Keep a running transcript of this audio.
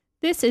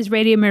This is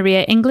Radio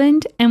Maria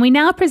England, and we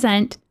now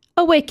present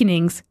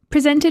Awakenings,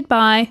 presented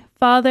by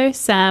Father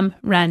Sam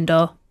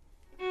Randall.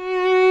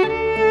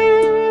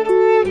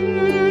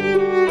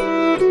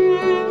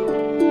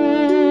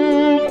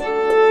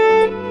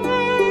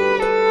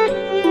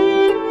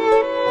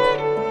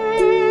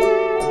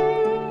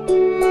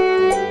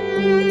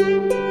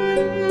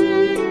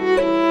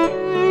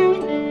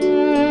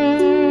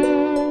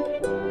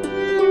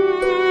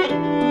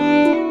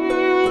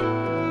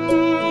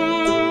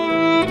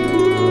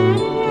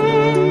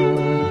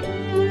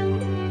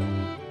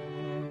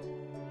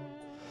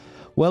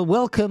 Well,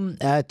 welcome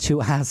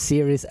to our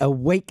series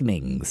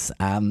Awakenings.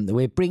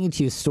 We're bringing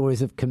to you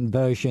stories of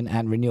conversion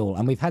and renewal,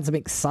 and we've had some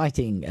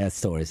exciting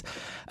stories,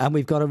 and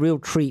we've got a real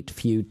treat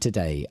for you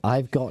today.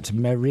 I've got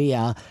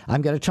Maria.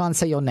 I'm going to try and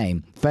say your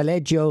name,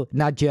 Vallejo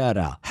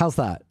Najera. How's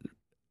that?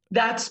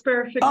 That's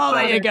perfect. Oh,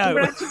 there you go.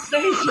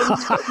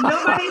 Congratulations.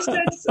 Nobody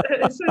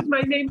says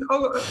my name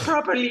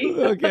properly.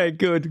 Okay,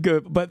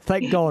 good. But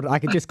thank God I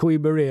can just call you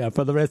Maria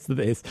for the rest of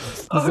this.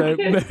 Okay.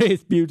 So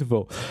Maria's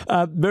beautiful.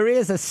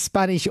 Maria's a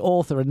Spanish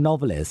author and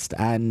novelist,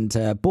 and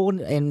born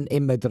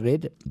in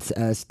Madrid,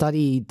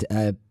 studied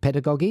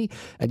pedagogy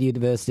at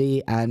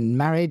university, and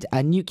married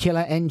a nuclear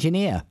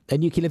engineer, a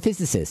nuclear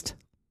physicist.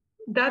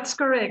 That's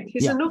correct.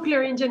 He's a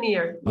nuclear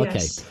engineer.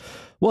 Yes. Okay.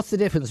 What's the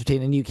difference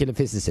between a nuclear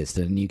physicist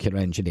and a nuclear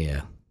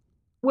engineer?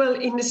 Well,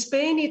 in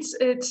Spain,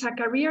 it's a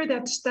career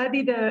that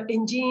study the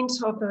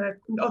engines of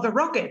the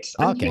rockets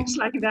and things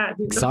like that.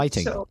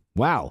 Exciting. So,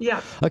 wow. Yeah.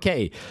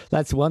 Okay,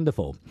 that's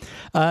wonderful.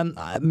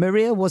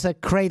 Maria was a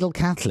cradle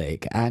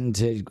Catholic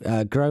and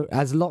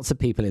as lots of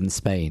people in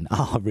Spain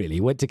really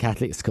went to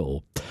Catholic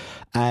school.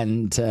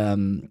 And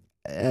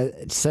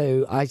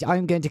so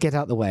I'm going to get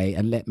out the way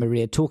and let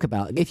Maria talk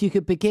about, if you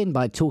could begin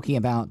by talking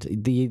about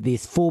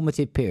this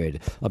formative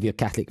period of your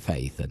Catholic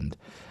faith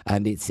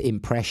and its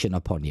impression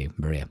upon you,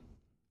 Maria.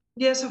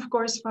 Yes, of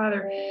course,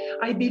 Father.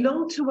 I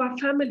belong to a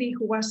family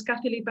who was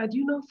Catholic, but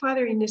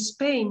Father, in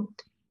Spain,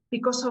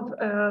 because of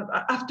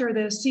after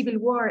the Civil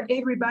War,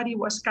 everybody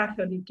was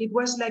Catholic. It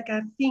was like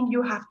a thing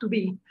you have to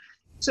be.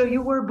 So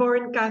you were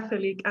born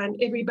Catholic, and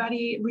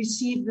everybody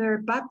received their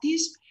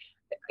baptism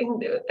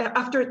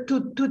after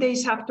 2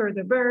 days after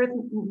the birth,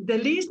 the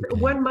least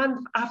 1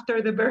 month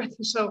after the birth.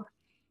 So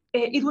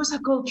it was a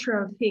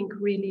cultural thing,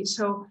 really.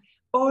 So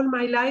all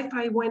my life,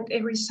 I went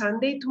every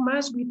Sunday to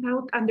Mass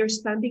without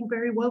understanding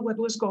very well what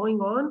was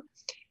going on.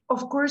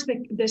 Of course,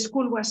 the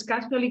school was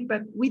Catholic,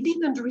 but we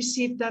didn't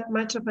receive that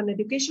much of an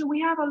education. We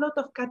have a lot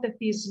of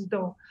catechism,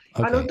 though,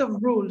 a lot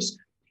of rules.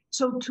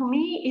 So to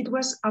me, it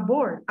was a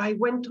bore. I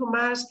went to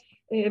Mass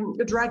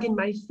dragging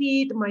my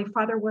feet. My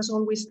father was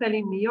always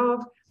telling me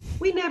off.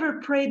 We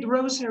never prayed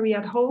rosary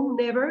at home,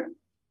 never.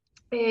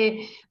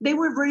 They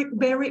were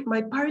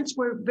my parents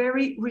were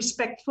very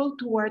respectful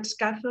towards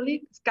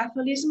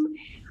Catholicism,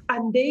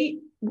 and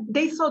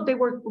they thought they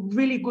were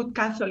really good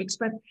Catholics.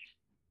 But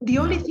the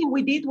only thing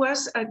we did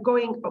was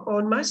going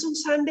on Mass on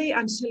Sunday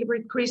and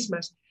celebrate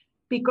Christmas,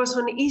 because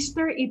on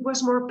Easter it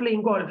was more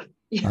playing golf.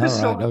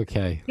 So, right,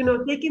 okay.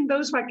 Taking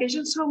those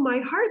vacations. So my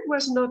heart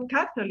was not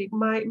Catholic.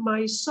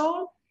 My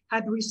soul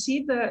had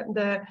received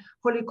the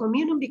Holy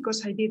Communion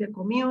because I did a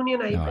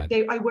communion.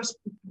 I was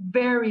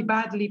very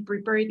badly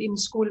prepared in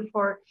school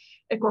for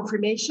a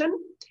confirmation.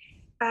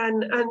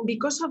 And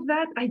because of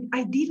that,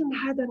 I didn't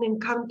have an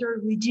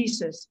encounter with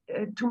Jesus.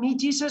 To me,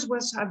 Jesus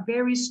was a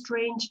very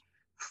strange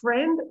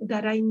friend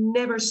that I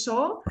never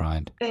saw.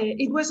 Right.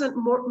 It wasn't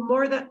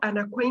more than an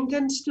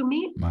acquaintance to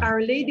me. Right.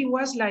 Our Lady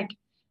was like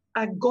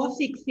a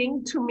Gothic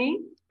thing to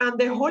me. And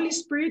the Holy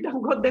Spirit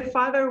and God the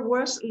Father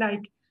was like,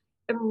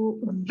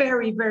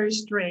 very, very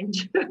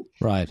strange.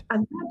 Right.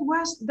 And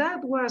that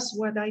was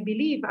what I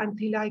believe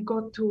until I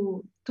got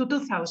to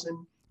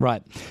 2000.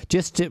 Right.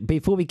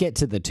 Before we get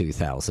to the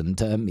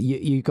 2000,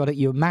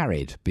 you're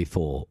married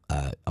before,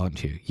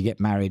 aren't you? You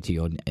get married to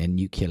your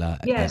nuclear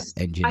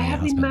engineer. I have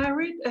husband. been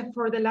married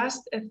for the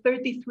last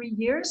 33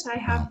 years. I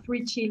have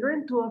 3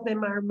 children. 2 of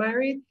them are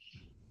married,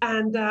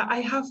 and I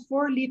have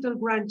 4 little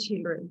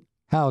grandchildren.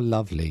 How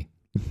lovely.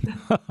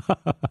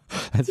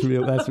 That's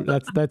real.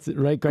 That's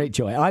a great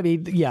joy. I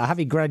mean,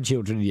 having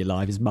grandchildren in your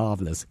life is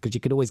marvelous because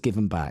you can always give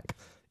them back.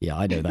 Yeah,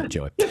 I know that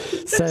joy.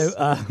 So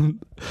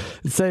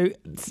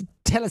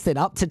tell us then,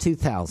 up to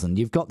 2000,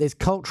 you've got this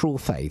cultural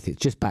faith.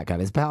 It's just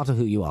background. It's part of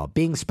who you are.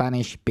 Being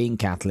Spanish, being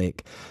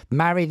Catholic,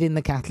 married in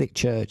the Catholic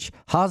Church,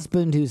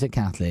 husband who's a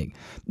Catholic.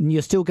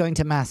 You're still going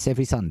to Mass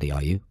every Sunday,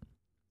 are you?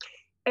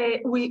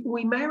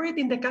 We married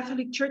in the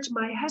Catholic Church.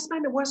 My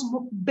husband was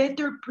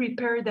better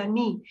prepared than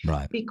me,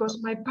 right? Because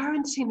my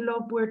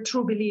parents-in-law were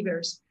true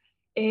believers.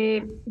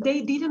 They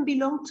didn't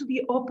belong to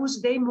the Opus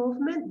Dei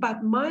movement,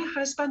 but my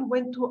husband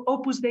went to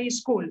Opus Dei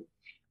school.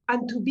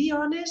 And to be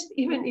honest,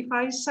 even if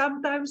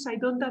sometimes I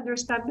don't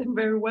understand them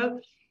very well,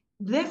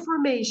 the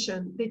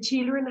formation the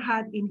children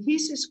had in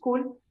his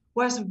school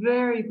was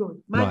very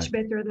good, much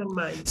better than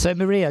mine. So,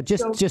 Maria,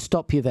 just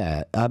stop you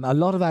there. A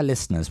lot of our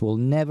listeners will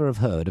never have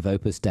heard of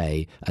Opus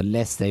Dei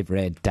unless they've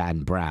read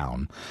Dan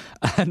Brown,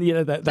 and you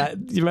know that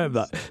you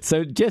remember that.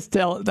 So, just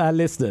tell our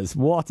listeners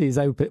what is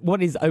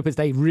Opus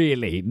Dei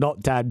really,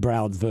 not Dan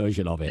Brown's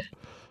version of it.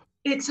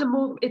 It's a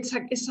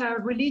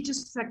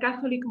religious, it's a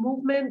Catholic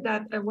movement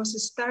that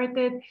was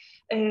started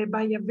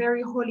by a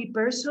very holy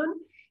person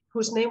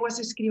whose name was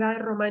Escrivá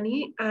de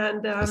Romaní,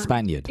 and A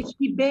Spaniard.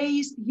 He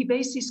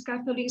based his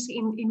Catholics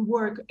in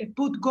work.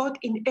 Put God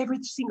in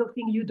every single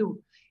thing you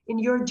do, in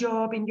your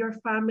job, in your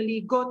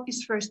family. God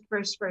is first.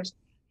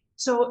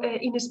 So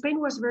in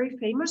Spain was very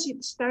famous.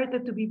 It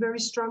started to be very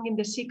strong in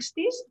the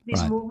 60s,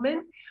 this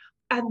movement,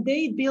 and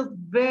they built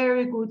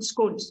very good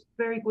schools.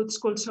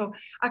 So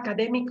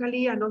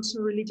academically and also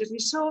religiously.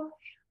 So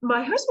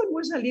my husband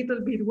was a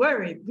little bit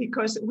worried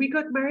because we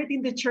got married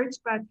in the church,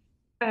 but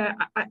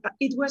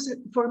it was,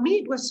 for me,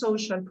 it was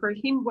social. For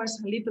him,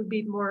 was a little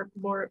bit more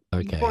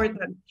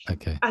important.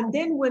 Okay. And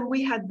then when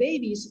we had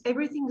babies,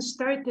 everything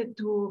started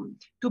to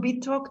be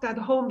talked at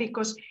home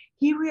because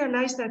he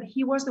realized that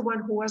he was the one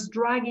who was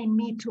dragging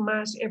me to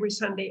Mass every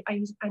Sunday.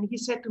 And he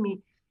said to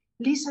me,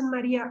 "Listen,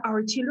 Maria,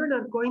 our children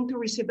are going to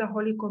receive the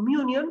Holy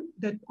Communion."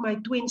 That my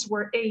twins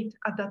were 8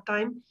 at that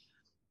time.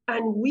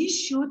 "And we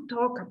should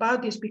talk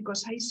about this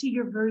because I see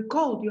you're very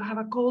cold. You have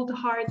a cold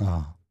heart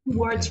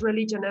towards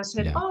religion." I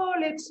said,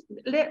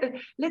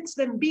 let's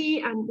them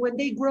be. And when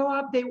they grow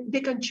up,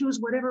 they can choose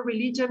whatever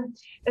religion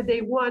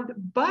they want.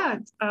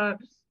 But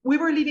we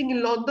were living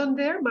in London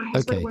there. My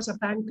husband was a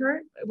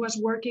banker, was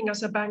working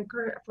as a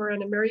banker for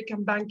an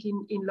American bank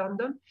in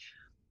London.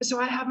 So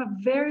I have a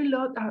very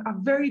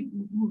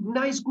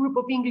nice group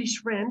of English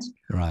friends,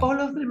 all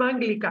of them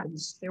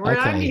Anglicans. They were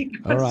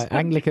Anglicans. All right,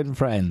 Anglican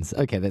friends.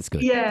 Okay, that's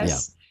good. Yes.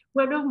 Yeah.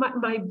 One of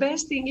my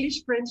best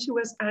English friends, she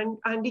was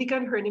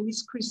Anglican. Her name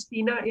is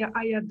Christina.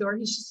 I adore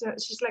her.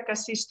 She's like a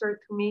sister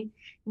to me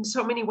in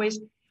so many ways.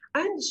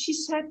 And she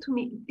said to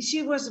me,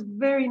 she was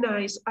very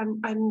nice.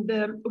 And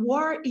the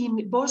war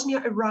in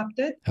Bosnia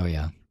erupted. Oh,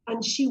 yeah.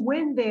 And she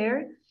went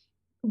there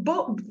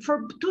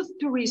for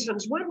two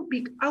reasons. One,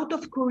 out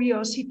of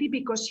curiosity,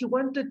 because she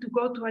wanted to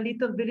go to a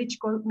little village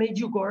called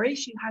Medjugorje.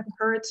 She had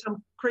heard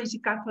some crazy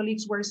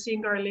Catholics were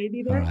seeing Our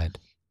Lady there. All right.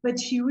 But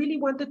she really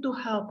wanted to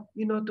help,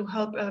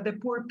 the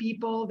poor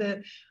people,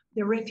 the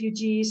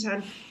refugees.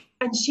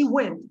 And she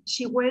went.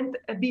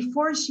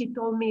 Before she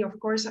told me, of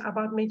course,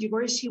 about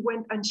Medjugorje, she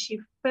went and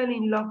she fell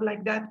in love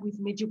like that with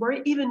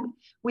Medjugorje. Even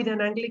with an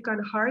Anglican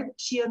heart,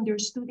 she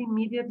understood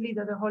immediately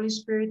that the Holy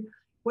Spirit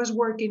was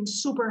working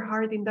super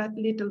hard in that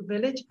little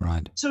village.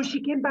 Right. So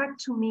she came back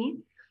to me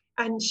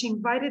and she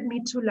invited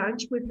me to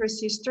lunch with her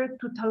sister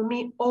to tell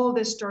me all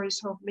the stories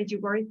of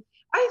Medjugorje.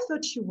 I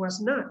thought she was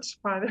nuts,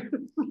 Father.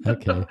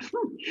 Okay.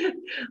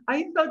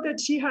 I thought that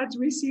she had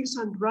received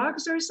some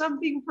drugs or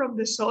something from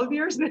the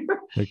soldiers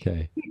there.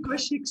 Okay.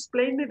 Because she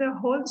explained me the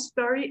whole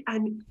story.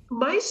 And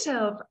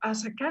myself,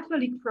 as a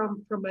Catholic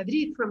from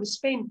Madrid, from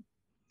Spain,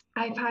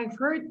 I've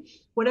heard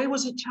when I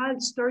was a child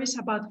stories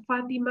about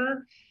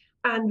Fatima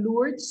and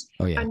Lourdes.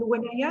 Oh, yeah. And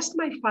when I asked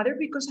my father,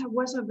 because I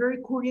was a very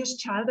curious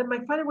child, and my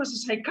father was a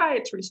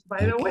psychiatrist,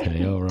 by the way.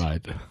 Okay, all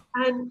right.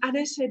 And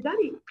I said,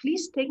 "Daddy,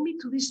 please take me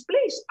to this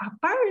place."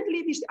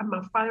 Apparently, and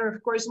my father,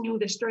 of course, knew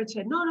the story and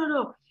said,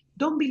 no,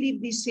 don't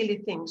believe these silly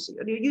things.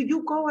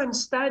 You go and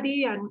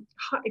study and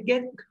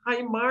get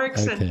high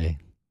marks. Okay. And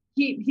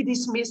he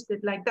dismissed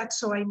it like that.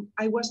 So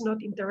I was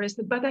not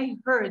interested, but I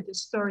heard the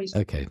stories.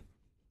 Okay.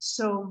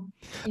 So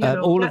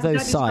all of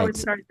those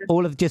sites,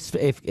 just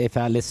if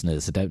our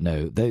listeners don't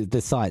know,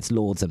 the sites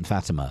Lourdes and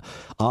Fatima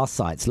are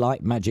sites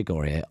like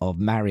Medjugorje of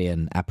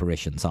Marian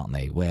apparitions, aren't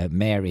they? Where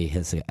Mary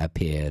has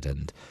appeared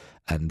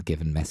and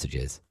given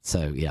messages.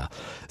 So yeah.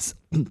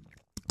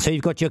 So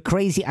you've got your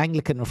crazy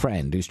Anglican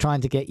friend who's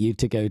trying to get you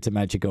to go to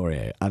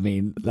Medjugorje. I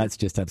mean, that's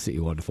just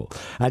absolutely wonderful.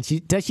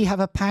 And does she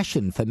have a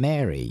passion for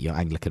Mary, your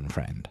Anglican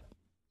friend?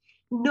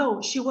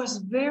 No, she was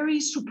very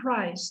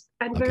surprised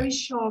and very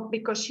shocked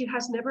because she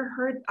has never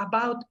heard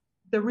about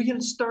the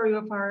real story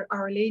of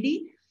Our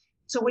Lady.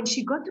 So when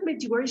she got to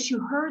Medjugorje, she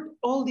heard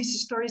all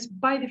these stories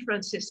by the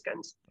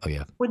Franciscans. Oh,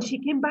 yeah. When she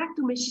came back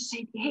to me, she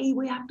said, "Hey,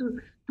 we have to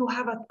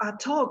have a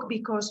talk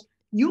because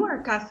you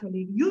are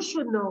Catholic. You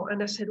should know."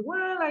 And I said,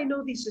 "Well, I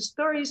know these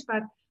stories,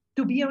 but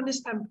to be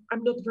honest,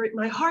 I'm not very,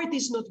 my heart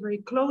is not very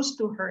close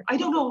to her. I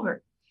don't know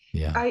her.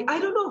 Yeah. I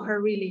don't know her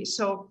really."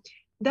 So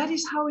that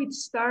is how it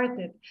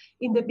started.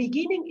 In the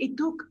beginning, it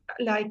took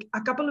like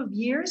a couple of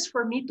years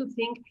for me to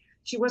think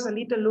she was a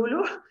little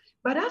Lulu.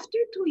 But after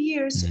 2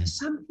 years,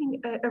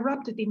 something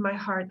erupted in my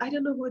heart. I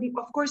don't know what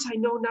of course, I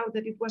know now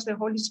that it was the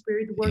Holy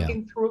Spirit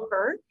working through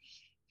her,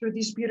 through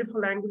this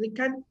beautiful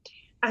Anglican.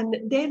 And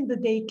then the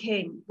day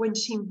came when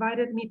she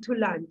invited me to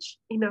lunch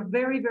in a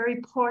very, very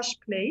posh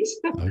place.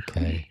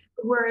 Okay.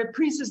 Where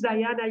Princess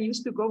Diana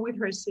used to go with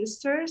her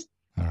sisters.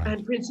 Right.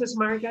 And Princess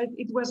Margaret.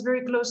 It was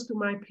very close to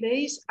my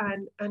place,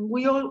 and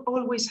we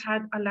always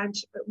had a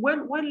lunch,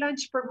 one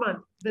lunch per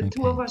month, the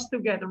two of us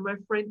together, my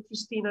friend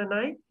Christina and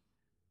I.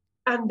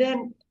 And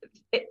then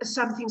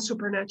something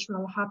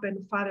supernatural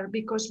happened, Father,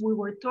 because we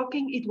were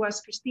talking. It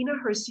was Christina,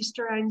 her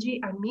sister Angie,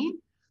 and me.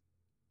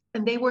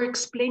 And they were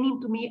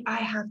explaining to me, I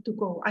have to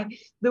go.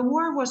 The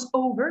war was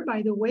over,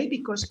 by the way,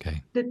 because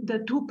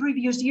the 2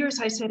 previous years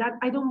I said,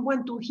 I don't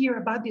want to hear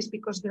about this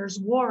because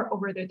there's war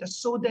over there. That's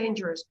so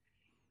dangerous.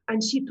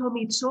 And she told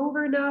me, it's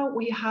over now.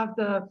 We have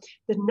the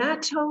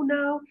NATO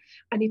now,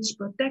 and it's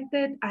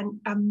protected. And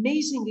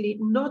amazingly,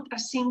 not a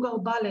single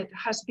bullet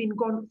has been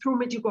gone through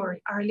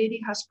Medjugorje. Our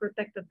Lady has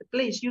protected the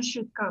place. You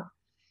should come.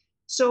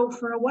 So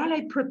for a while,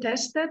 I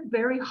protested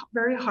very,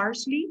 very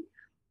harshly.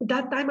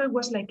 That time I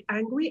was like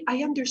angry.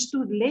 I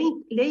understood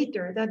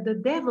later that the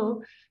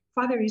devil,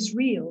 Father, is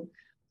real.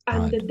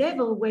 And the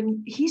devil,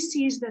 when he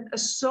sees that a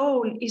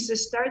soul is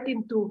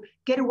starting to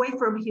get away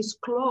from his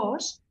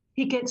claws,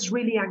 he gets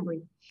really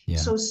angry. Yeah.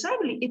 So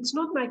sadly, it's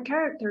not my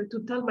character to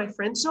tell my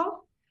friends off.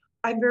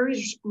 I'm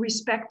very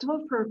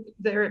respectful for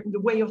the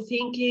way of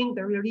thinking,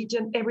 the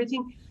religion,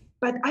 everything.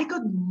 But I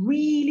got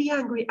really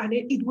angry, and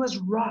it was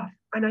rough.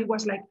 And I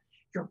was like,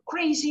 you're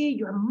crazy,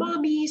 you're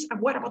mommies,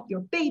 and what about your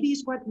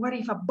babies? What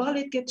if a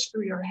bullet gets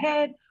through your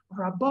head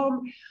or a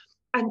bomb?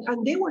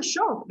 And they were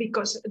shocked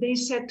because they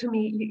said to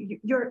me,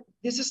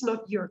 this is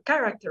not your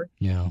character.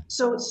 Yeah.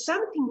 So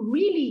something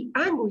really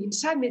angry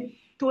inside me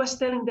to us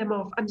telling them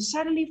off. And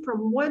suddenly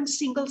from one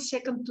single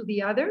second to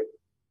the other,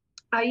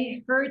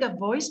 I heard a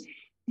voice.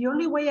 The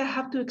only way I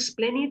have to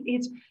explain it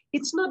is,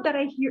 it's not that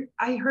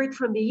I heard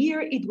from the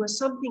ear, it was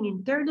something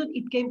internal,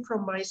 it came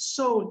from my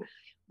soul.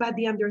 But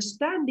the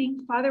understanding,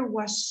 Father,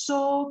 was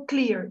so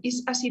clear.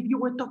 It's as if you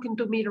were talking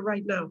to me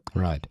right now.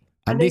 Right.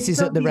 And this is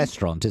at the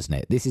restaurant, isn't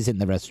it? This is in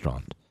the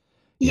restaurant.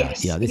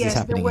 Yes. Yeah, this is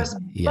happening. There was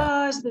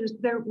buzz,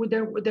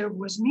 there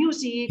was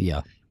music.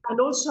 Yeah. And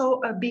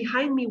also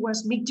behind me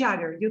was Mick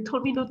Jagger. You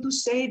told me not to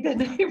say the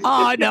name.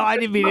 Oh, no, I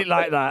didn't mean it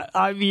like that.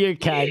 You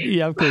can.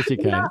 Yeah, of course you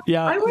can.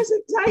 Yeah. I was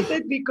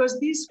excited because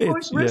this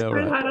posh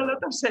restaurant had a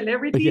lot of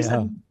celebrities. Yeah.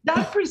 And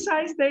that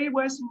precise day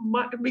was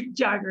Mick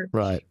Jagger.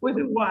 Right.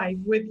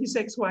 With his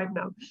ex-wife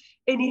now.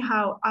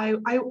 Anyhow, I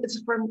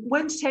from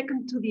one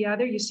second to the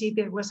other, you see,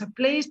 there was a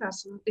place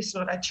it's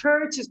not a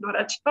church, it's not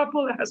a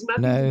chapel, it has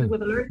nothing to do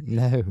with the Lord.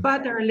 No.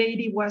 But Our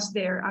Lady was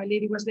there. Our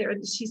Lady was there.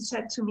 And she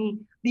said to me,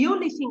 the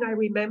only thing I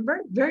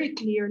remember very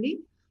clearly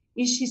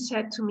is she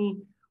said to me,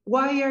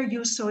 why are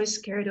you so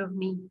scared of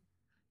me?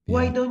 Yeah.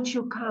 Why don't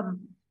you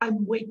come?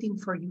 I'm waiting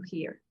for you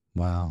here.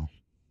 Wow.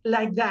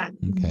 Like that.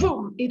 Okay.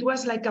 Boom. It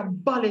was like a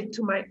bullet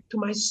to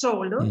my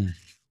soul. No? Mm.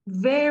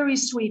 Very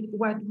sweet.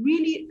 What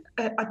really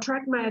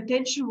attracted my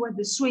attention was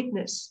the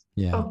sweetness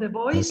of the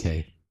voice.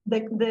 Okay.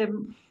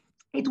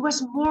 It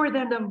was more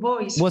than a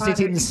voice. Was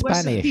Father. It in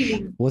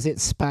Spanish? Was it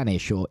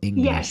Spanish or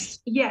English?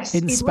 Yes.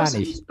 In Spanish. Was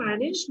in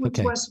Spanish, which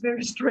was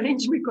very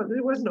strange because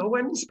there was no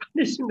one in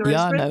Spanish in the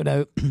restaurant.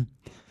 No.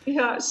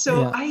 Yeah.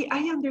 So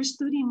I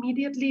understood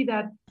immediately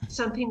that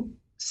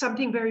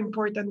something very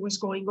important was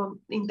going on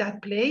in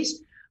that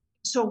place.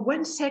 So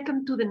 1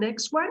 second to the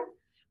next one,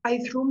 I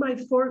threw my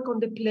fork on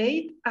the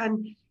plate,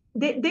 and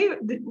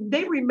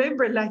they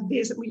remember like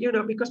this,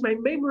 because my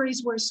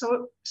memories were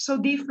so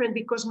different,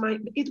 because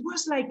it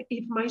was like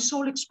if my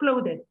soul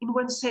exploded in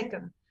 1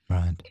 second.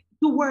 Right.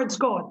 Towards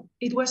God.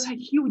 It was a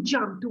huge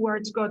jump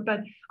towards God,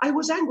 but I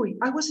was angry.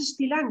 I was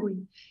still angry.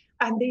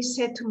 And they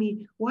said to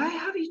me, why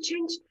have you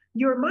changed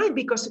your mind?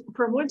 Because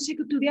from 1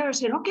 second to the other, I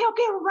said, okay,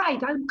 all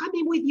right, I'm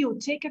coming with you.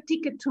 Take a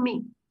ticket to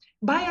me.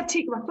 Buy a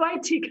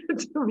flight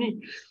ticket to me.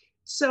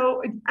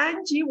 So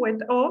Angie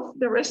went off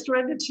the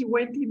restaurant and she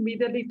went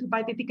immediately to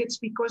buy the tickets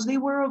because they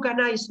were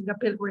organizing a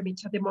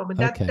pilgrimage at the moment.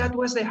 That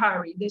was the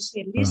hurry. They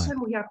said, listen,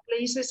 we have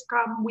places,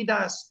 come with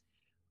us.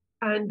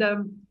 And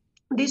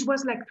this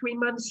was like 3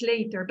 months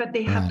later, but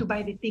they had to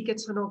buy the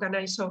tickets and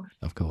organize. So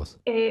of course,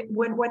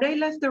 when I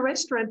left the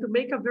restaurant, to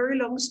make a very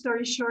long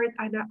story short,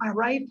 and I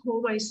arrived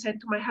home, I said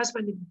to my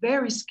husband,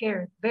 very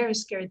scared,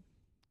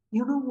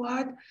 you know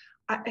what?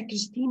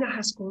 Christina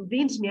has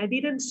convinced me. I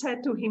didn't say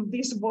to him,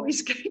 this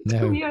voice came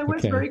to me. I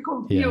was very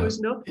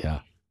confused, Yeah.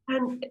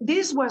 And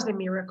this was the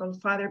miracle,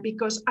 Father,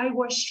 because I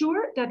was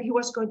sure that he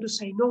was going to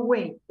say, no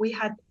way. We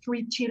had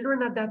 3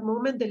 children at that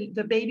moment.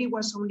 The baby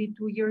was only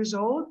 2 years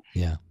old.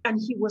 Yeah. And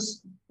he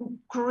was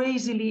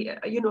crazily,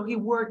 he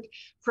worked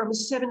from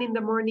 7 in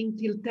the morning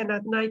till 10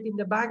 at night in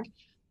the bank.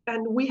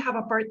 And we have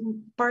a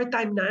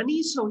part-time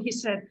nanny. So he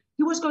said,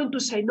 he was going to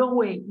say, no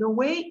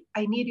way,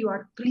 I need you.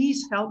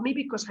 Please help me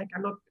because I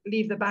cannot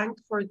leave the bank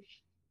for.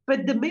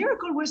 But the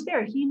miracle was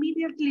there. He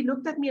immediately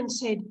looked at me and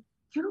said,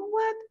 you know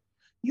what?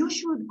 You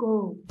should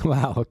go.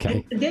 Wow,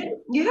 okay. And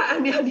then,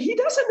 and he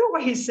doesn't know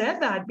why he said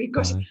that,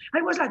 because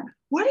I was like,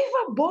 what if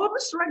a bomb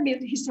struck me?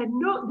 And he said,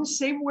 no, the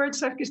same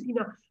words as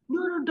Christina.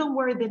 No, don't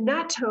worry. The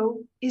NATO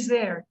is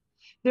there.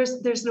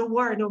 There's no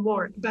war no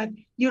more. But,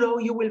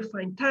 you will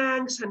find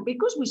tanks. And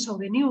because we saw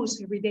the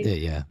news every day.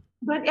 Yeah.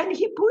 And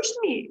he pushed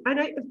me. And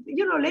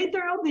later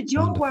on the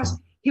joke was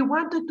he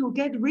wanted to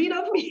get rid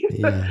of me,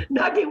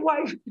 not the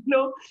wife,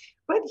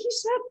 But he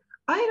said,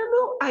 I don't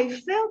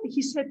know.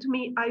 He said to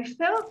me, I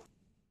felt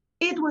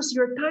it was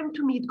your time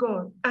to meet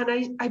God.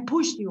 And I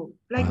pushed you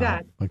like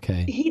that.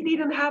 Okay. He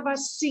didn't have a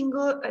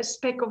single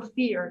speck of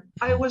fear.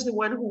 I was the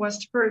one who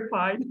was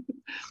terrified.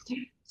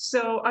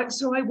 So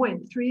I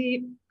went.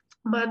 3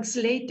 months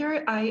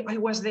later, I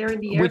was there in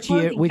the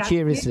airport. Which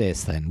year is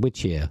this then?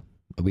 Which year?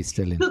 Are we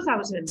still in?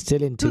 2000.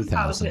 Still in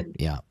 2000.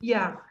 Yeah.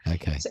 Yeah.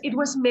 Okay. So it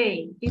was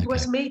May. It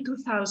was May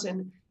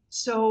 2000.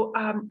 So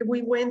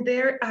we went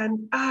there,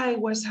 and I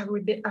was a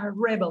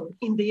rebel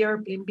in the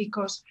airplane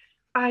because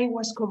I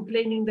was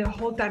complaining the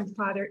whole time,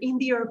 Father. In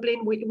the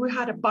airplane, we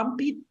had a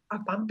bumpy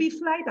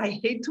flight. I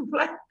hate to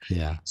fly.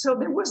 Yeah. So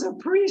there was a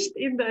priest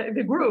in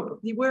the group.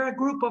 We were a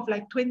group of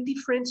like 20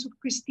 friends of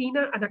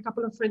Christina and a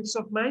couple of friends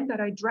of mine that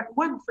I dragged.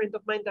 One friend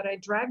of mine that I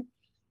dragged.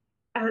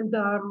 And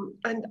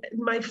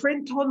my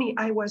friend told me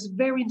I was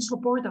very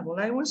insupportable.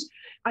 I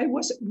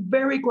was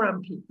very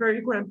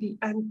grumpy.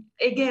 And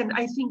again,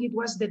 I think it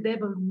was the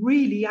devil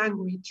really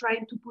angry,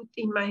 trying to put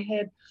in my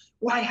head,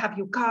 why have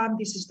you come?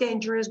 This is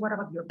dangerous. What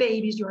about your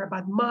babies? You're a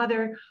bad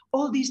mother.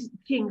 All these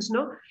things,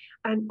 no?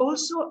 And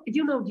also,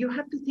 you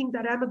have to think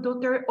that I'm a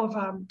daughter of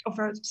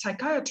a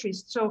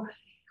psychiatrist. So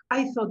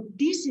I thought,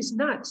 this is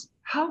nuts.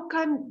 How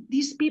can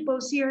these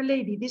people see Our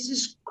Lady? This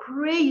is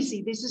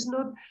crazy. This is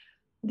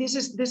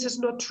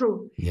not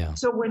true. Yeah.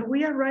 So when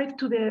we arrived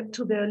to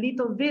the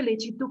little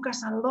village, it took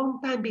us a long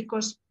time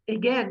because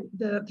again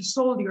the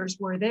soldiers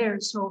were there.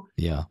 So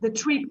the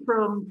trip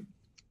from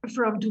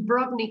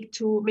Dubrovnik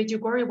to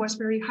Medjugorje was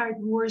very hard.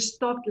 We were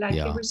stopped like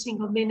every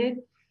single minute.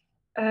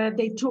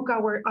 They took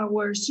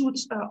our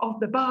suits off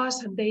the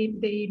bus and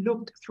they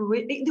looked through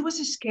it. It was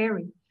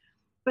scary,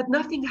 but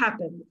nothing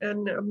happened.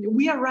 And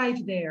we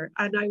arrived there,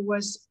 and I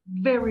was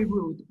very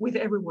rude with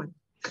everyone.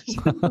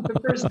 The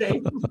first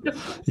day.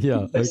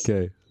 Yeah.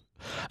 Okay.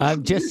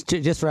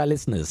 Just for our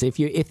listeners,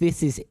 if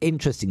this is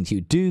interesting to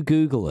you, do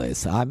Google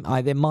this.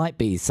 There might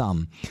be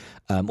some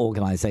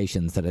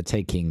organisations that are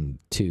taking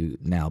to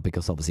now,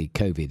 because obviously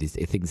COVID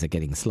things are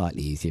getting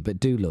slightly easier. But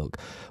do look.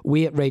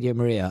 We at Radio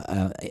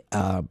Maria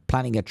are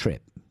planning a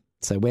trip.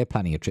 So we're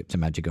planning a trip to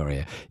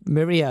Medjugorje.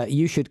 Maria,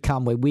 you should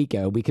come when we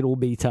go. We can all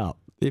meet up.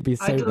 It'd be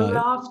so I'd nice.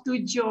 love to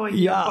join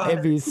you. Yeah,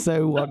 it'd be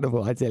so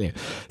wonderful, I tell you.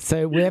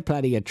 So we're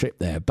planning a trip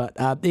there, but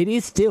it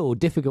is still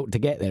difficult to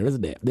get there,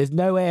 isn't it? There's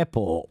no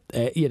airport.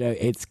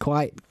 It's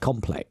quite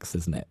complex,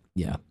 isn't it?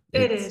 Yeah.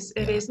 It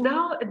is.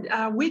 Now,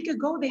 a week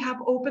ago, they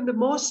have opened the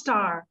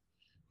Mostar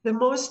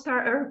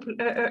airport.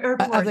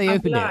 Have they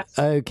opened it?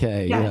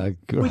 Okay, yeah,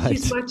 great. Which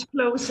is much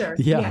closer.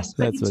 Yeah, yes,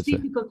 but it's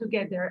difficult to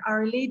get there.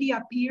 Our Lady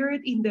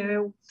appeared in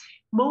the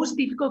most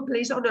difficult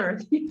place on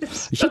earth.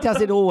 She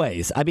does it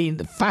always. I mean,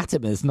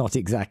 Fatima's not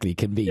exactly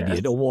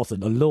convenient, or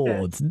wasn't. The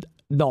Lord's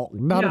not.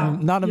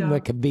 None of them are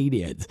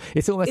convenient.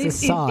 It's almost a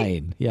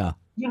sign. Yeah.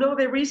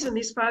 The reason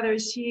is, Father,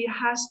 she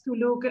has to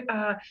look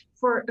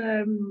for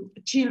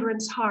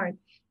children's heart.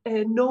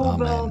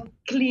 Noble,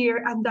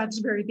 clear, and that's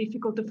very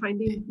difficult to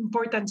find in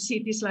important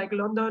cities like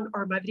London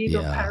or Madrid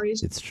or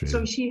Paris. It's true.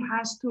 So she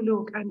has to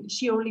look, and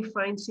she only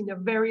finds in a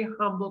very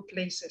humble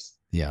places.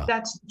 Yeah,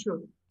 that's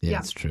true. Yeah,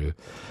 it's true.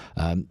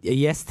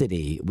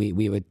 Yesterday,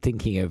 we were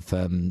thinking of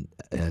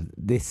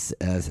this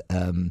as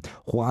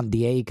Juan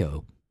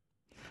Diego,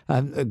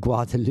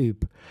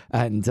 Guadalupe,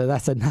 and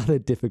that's another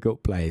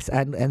difficult place.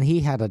 And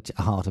he had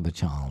a heart of a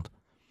child.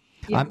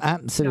 Yeah. I'm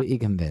absolutely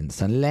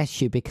convinced,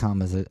 unless you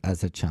become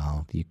as a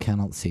child, you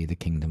cannot see the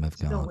kingdom of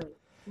God.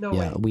 No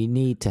way. We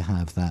need to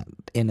have that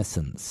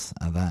innocence,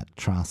 that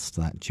trust,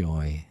 that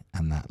joy,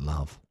 and that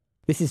love.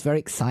 This is very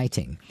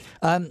exciting.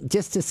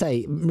 Just to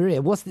say,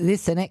 Maria, was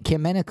this an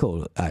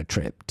ecumenical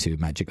trip to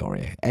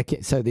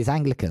Medjugorje? So there's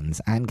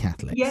Anglicans and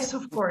Catholics? Yes,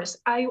 of course.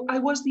 I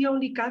was the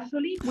only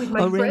Catholic with my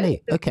friend.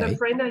 Really? Okay. The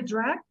friend I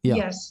dragged. Yeah.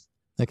 Yes.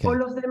 Okay.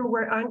 All of them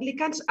were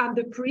Anglicans, and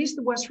the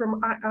priest was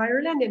from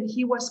Ireland, and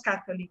he was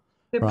Catholic.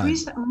 The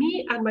priest,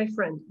 me, and my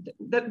friend,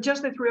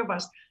 just the three of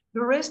us.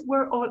 The rest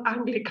were all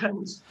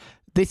Anglicans.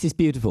 This is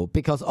beautiful,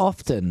 because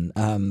often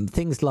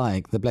things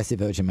like the Blessed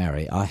Virgin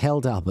Mary are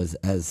held up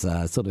as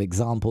sort of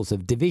examples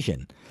of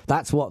division.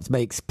 That's what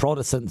makes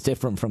Protestants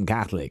different from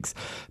Catholics.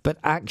 But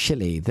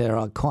actually, there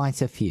are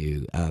quite a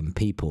few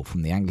people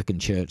from the Anglican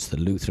Church, the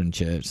Lutheran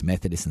Church, the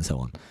Methodist, and so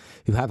on,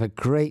 who have a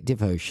great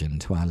devotion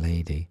to Our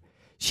Lady.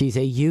 She's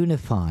a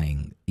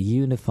unifying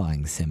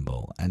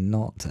symbol, and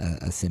not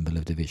a symbol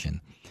of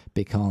division,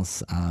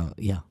 because,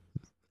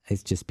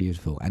 it's just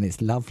beautiful. And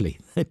it's lovely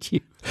that you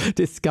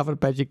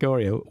discovered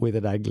Medjugorje with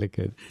an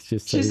Anglican. It's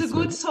just She's a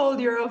good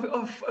soldier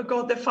of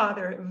God the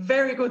Father.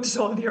 Very good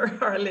soldier,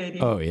 Our Lady.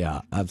 Oh, yeah,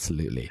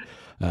 absolutely.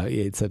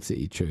 It's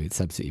absolutely true. It's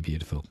absolutely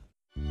beautiful.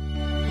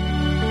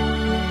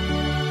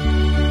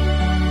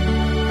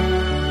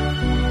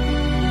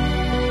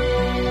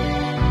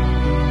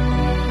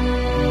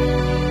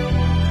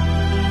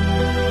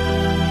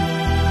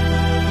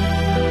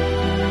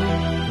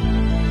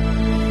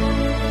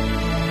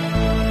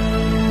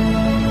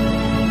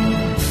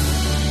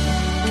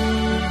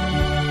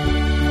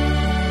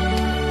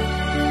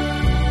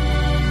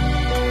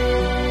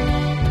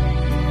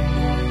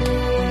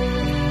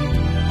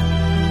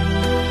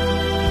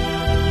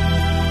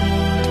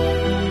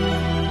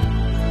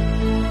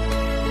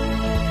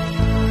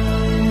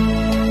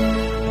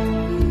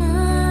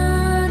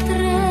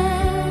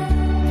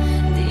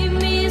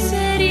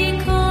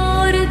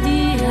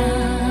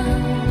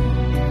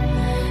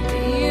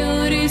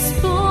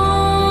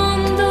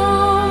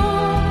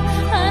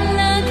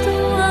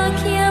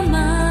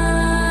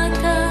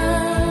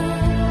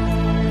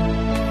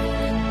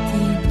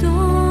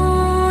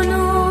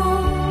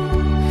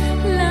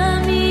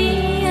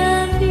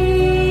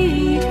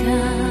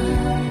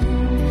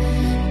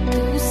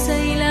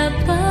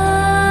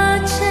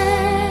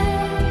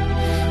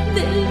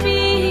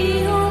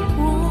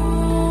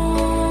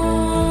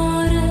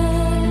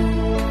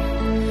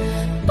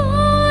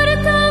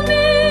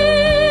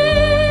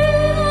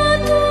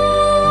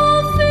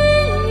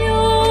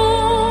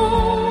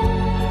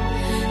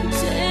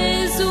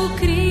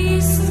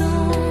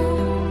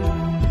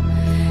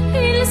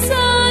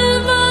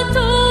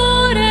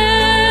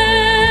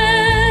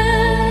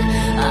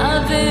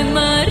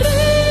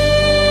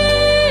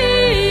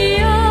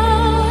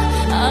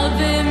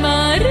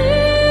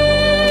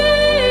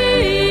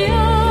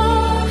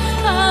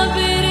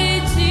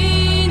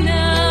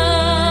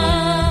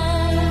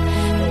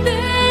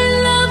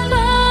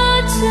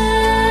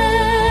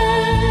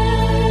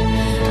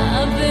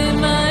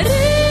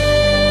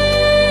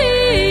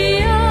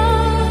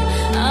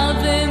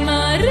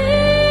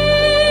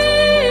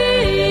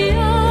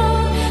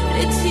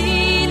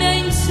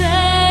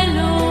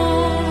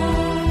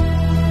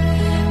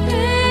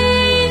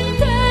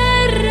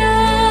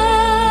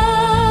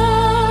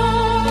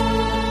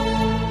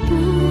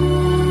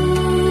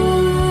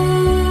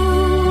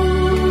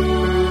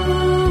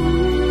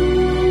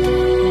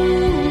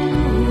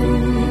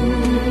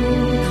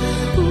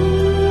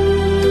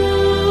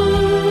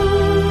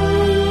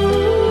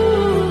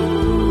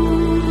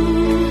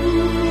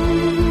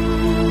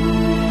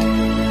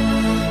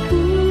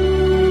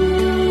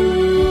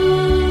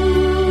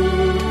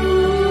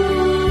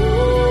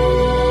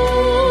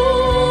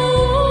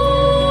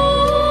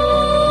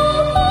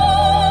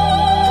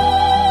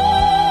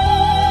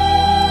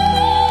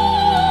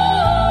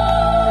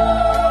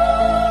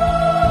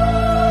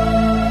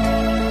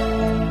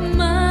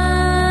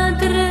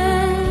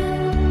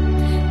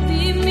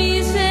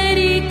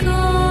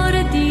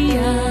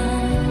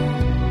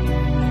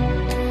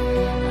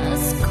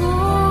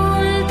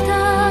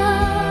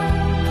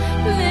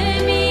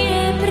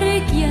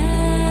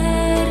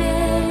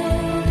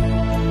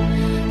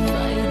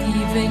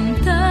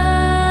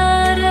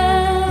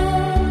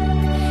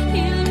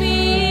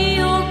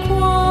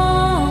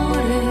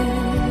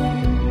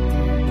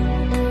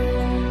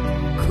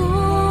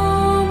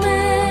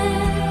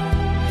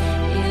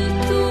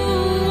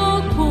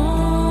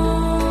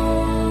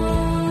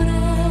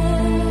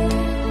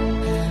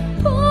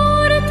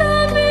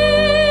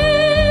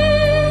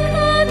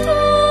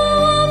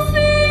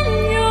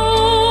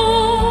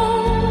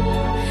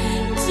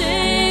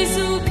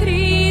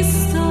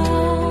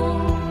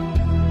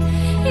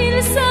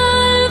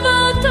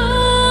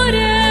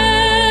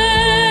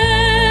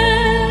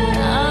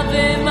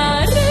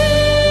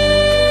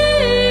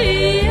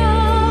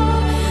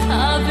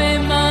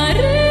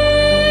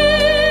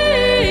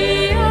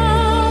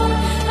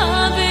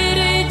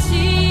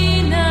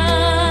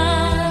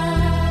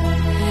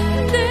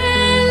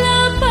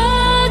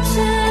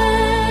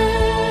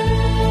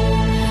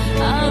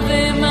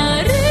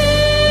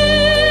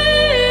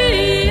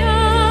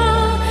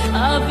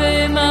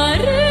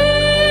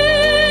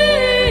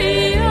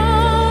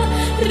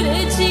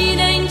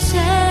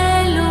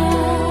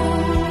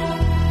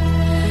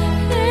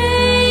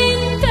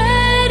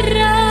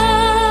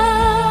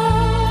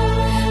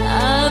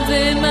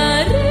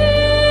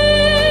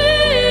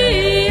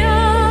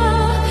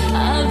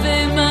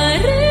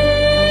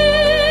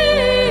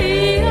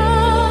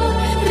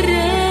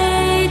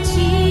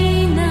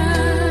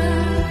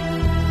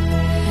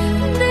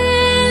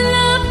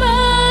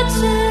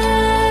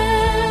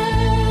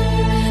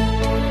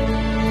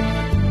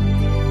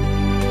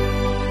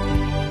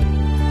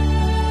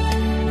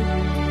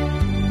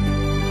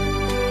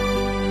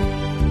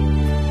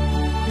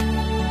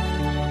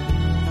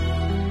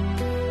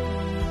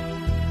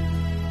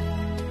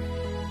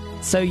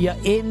 So you're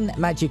in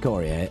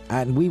Medjugorje,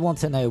 and we want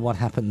to know what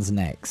happens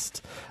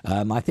next.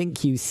 I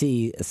think you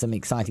see some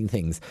exciting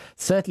things.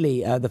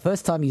 Certainly, the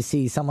first time you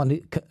see someone who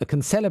a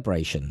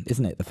concelebration,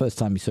 isn't it? The first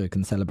time you saw a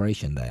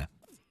concelebration there.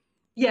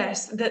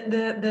 Yes,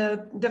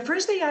 the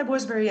first day I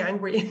was very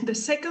angry. The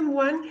second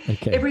one,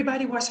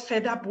 everybody was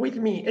fed up with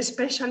me,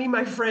 especially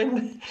my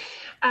friend.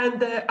 And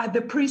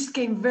the priest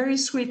came very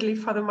sweetly,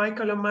 Father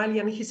Michael O'Malley,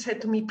 and he said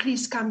to me,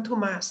 please come to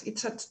Mass.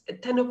 It's at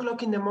 10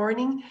 o'clock in the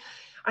morning.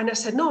 And I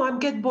said, no, I'm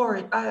get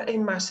bored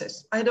in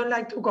Masses. I don't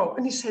like to go.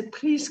 And he said,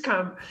 please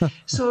come.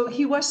 So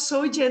he was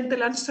so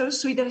gentle and so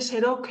sweet. I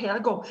said, okay, I'll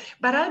go.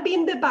 But I'll be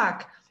in the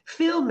back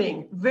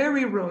filming.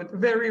 Very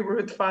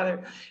rude,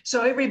 Father.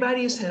 So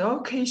everybody said,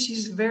 okay,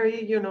 she's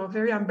very,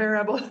 very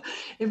unbearable.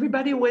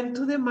 Everybody went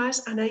to the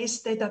Mass, and I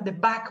stayed at the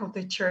back of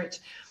the church.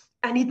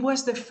 And it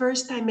was the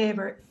first time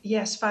ever,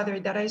 yes, Father,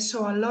 that I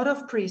saw a lot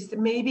of priests.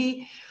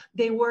 Maybe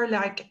they were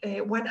like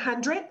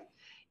 100.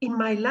 In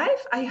my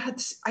life,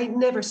 I'd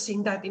never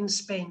seen that in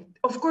Spain.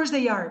 Of course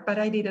they are, but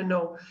I didn't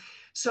know.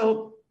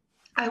 So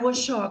I was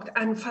shocked.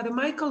 And Father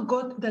Michael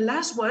got the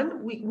last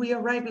one. We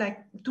arrived like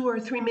 2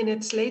 or 3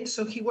 minutes late.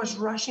 So he was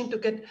rushing to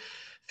get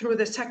through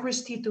the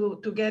sacristy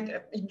to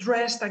get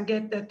dressed and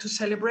get to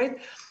celebrate.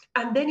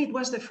 And then it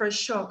was the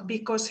first shock,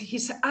 because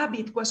his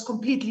habit was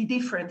completely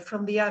different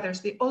from the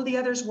others. All the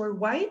others were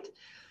white,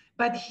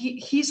 but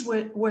his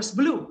was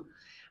blue.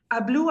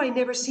 A blue I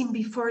never seen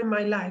before in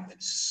my life.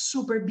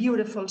 Super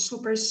beautiful,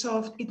 super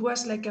soft. It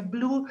was like a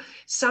blue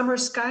summer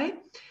sky,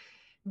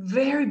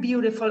 very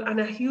beautiful, and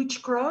a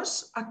huge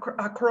cross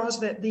across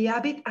the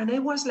habit. And I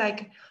was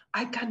like,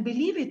 I can't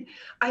believe it.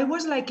 I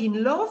was like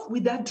in love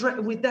with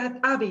that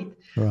habit.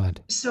 Right.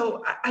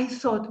 So I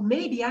thought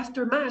maybe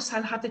after Mass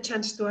I'll have the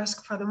chance to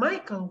ask Father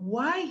Michael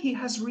why he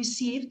has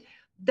received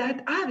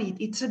that habit.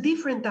 It's a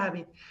different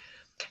habit.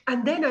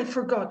 And then I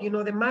forgot,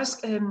 the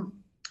Mass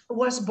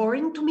was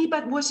boring to me,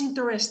 but was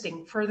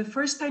interesting. For the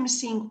first time,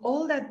 seeing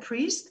all that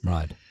priest,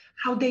 right,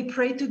 how they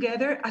pray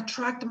together,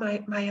 attract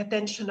my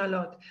attention a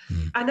lot.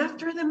 And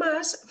after the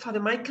Mass, Father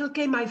Michael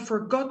came. I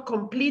forgot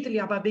completely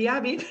about the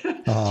habit.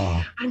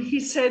 And he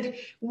said,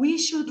 we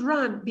should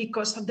run,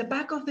 because at the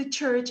back of the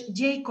church,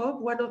 Jacob,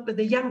 one of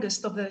the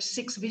youngest of the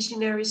 6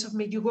 visionaries of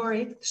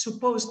Medjugorje,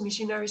 supposed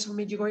missionaries of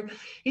Medjugorje,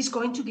 is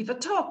going to give a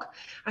talk.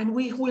 And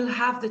we will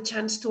have the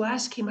chance to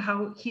ask him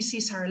how he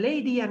sees Our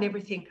Lady and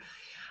everything.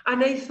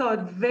 And I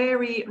thought,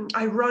 very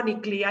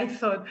ironically,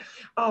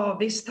 oh,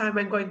 this time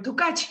I'm going to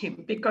catch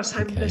him, because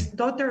I'm the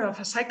daughter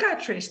of a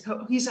psychiatrist.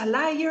 He's a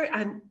liar,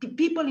 and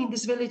people in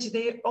this village,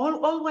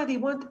 all what they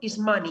want is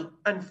money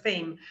and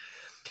fame.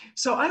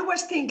 So I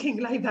was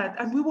thinking like that,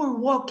 and we were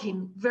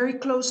walking very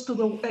close to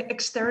the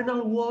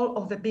external wall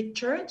of the big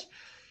church.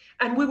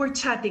 And we were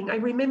chatting. I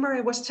remember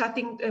I was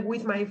chatting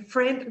with my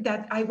friend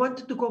that I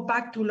wanted to go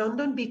back to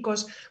London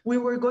because we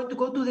were going to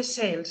go to the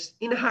sales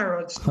in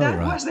Harrods. That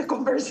was the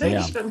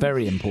conversation. Yeah,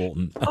 very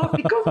important.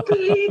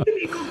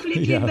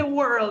 completely in the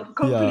world.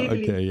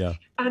 Completely. Yeah.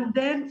 And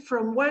then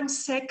from one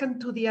second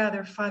to the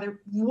other,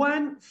 Father,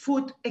 1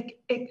 foot,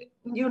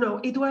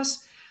 it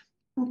was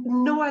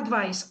no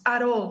advice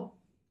at all.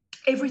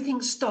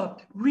 Everything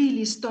stopped,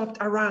 really stopped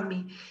around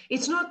me.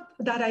 It's not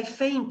that I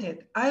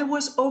fainted. I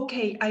was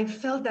okay. I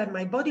felt that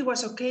my body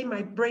was okay.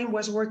 My brain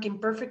was working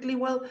perfectly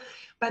well.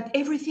 But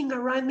everything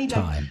around me,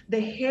 like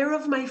the hair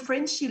of my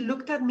friend, she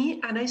looked at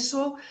me, and I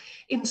saw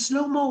in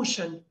slow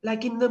motion,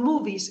 like in the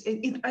movies.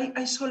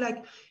 I saw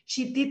like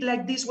she did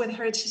like this with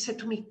her. And she said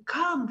to me,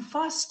 come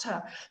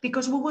faster,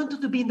 because we wanted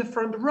to be in the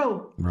front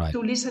row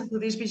to listen to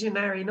this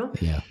visionary,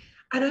 Yeah.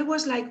 And I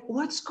was like,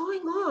 what's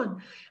going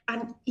on?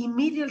 And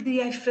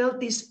immediately I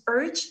felt this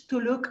urge to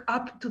look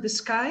up to the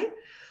sky.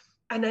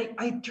 And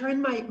I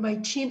turned my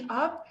chin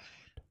up.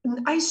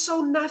 And I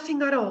saw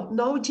nothing at all.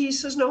 No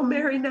Jesus, no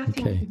Mary,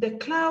 nothing. Okay. The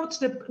clouds,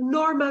 the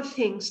normal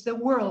things, the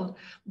world.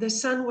 The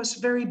sun was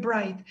very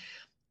bright.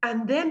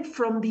 And then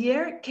from the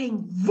air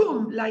came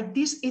boom, like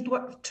this. It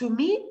was, to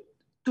me,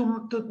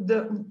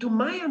 to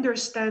my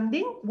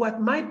understanding, what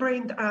my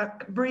brain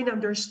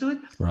understood,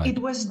 it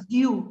was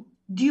dew.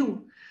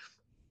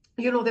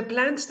 The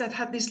plants that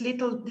had these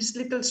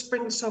little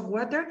sprinkles of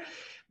water,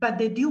 but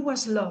the dew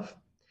was love.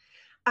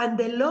 And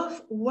the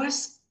love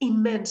was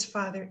immense,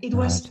 Father. It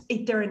was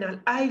eternal.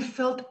 I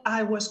felt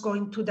I was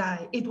going to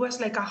die. It was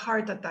like a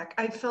heart attack.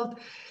 I felt,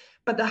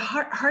 but the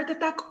heart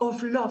attack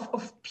of love,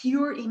 of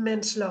pure,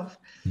 immense love.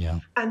 Yeah.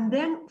 And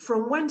then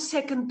from 1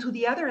 second to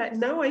the other,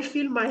 now I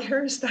feel my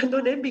hair stand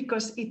on end,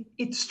 because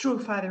it's true,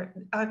 Father.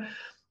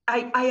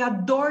 I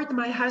adored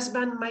my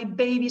husband, my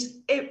babies.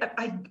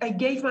 I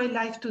gave my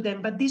life to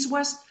them, but this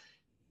was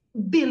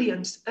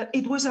billions.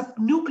 It was a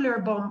nuclear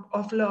bomb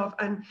of love.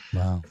 And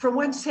from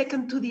 1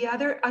 second to the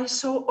other, I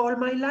saw all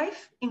my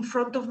life in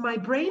front of my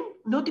brain,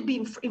 not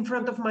in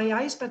front of my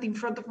eyes, but in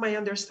front of my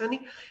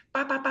understanding.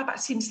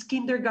 Since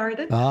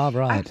kindergarten.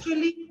 Right.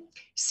 Actually,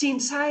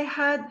 since I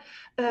had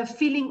a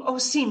feeling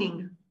of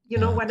sinning.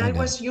 when I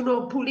was,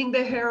 pulling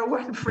the hair of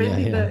one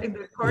friend in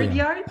the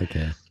courtyard. Yeah.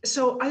 Okay.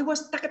 So I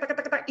was,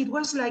 it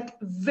was like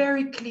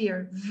very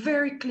clear,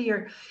 very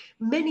clear.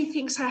 Many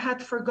things I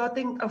had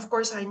forgotten. Of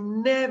course, I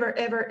never,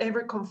 ever,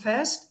 ever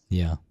confessed.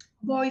 Yeah.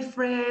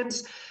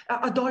 Boyfriends,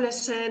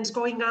 adolescents,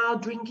 going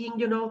out,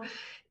 drinking,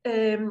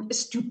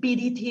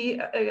 stupidity,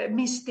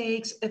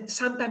 mistakes.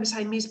 Sometimes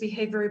I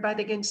misbehaved very bad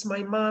against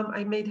my mom.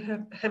 I made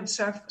him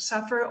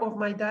suffer of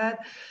my dad,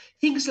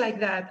 things like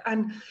that.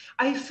 And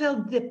I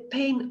felt the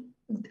pain,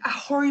 a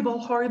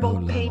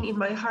horrible pain in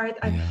my heart.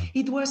 And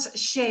it was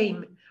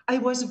shame. I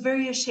was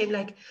very ashamed,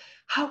 like,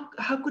 how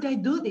could I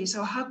do this?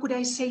 Or how could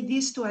I say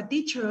this to a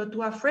teacher or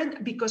to a friend?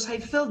 Because I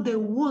felt the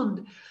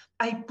wound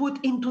I put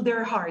into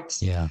their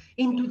hearts,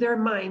 into their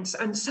minds.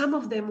 And some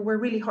of them were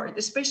really hurt,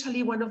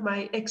 especially one of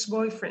my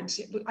ex-boyfriends.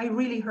 I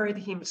really hurt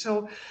him.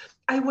 So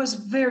I was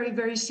very,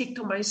 very sick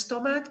to my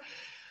stomach.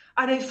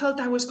 And I felt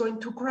I was going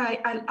to cry.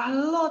 A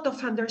lot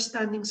of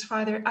understandings,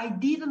 Father. I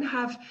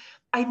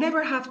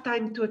never have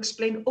time to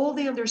explain all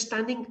the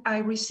understanding I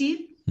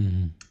received.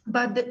 Mm-hmm.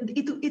 But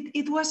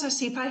it was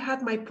as if I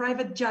had my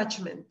private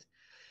judgment.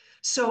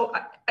 So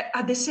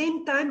at the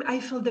same time, I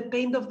felt the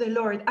pain of the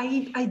Lord.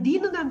 I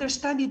didn't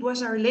understand it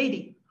was Our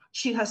Lady.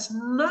 She has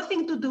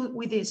nothing to do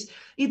with this.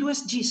 It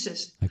was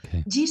Jesus.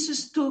 Okay.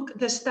 Jesus took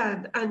the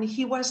stand and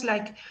he was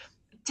like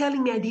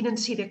telling me I didn't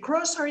see the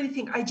cross or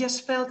anything. I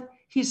just felt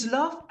his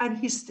love and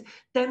his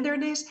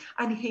tenderness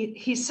and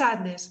his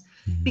sadness.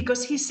 Mm-hmm.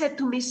 Because he said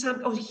to me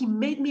he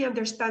made me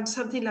understand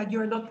something like,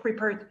 you're not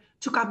prepared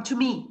to come to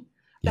me.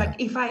 Like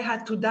if I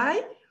had to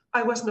die,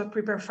 I was not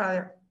prepared,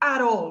 Father, at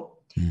all.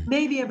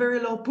 Maybe a very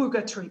low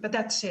purgatory, but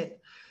that's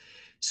it.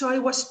 So I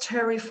was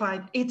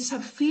terrified. It's a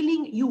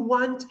feeling you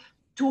want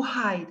to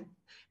hide,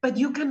 but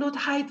you cannot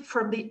hide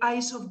from the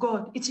eyes of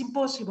God. It's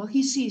impossible.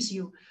 He sees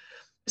you.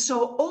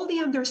 So all the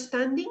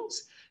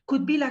understandings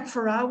could be like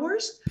for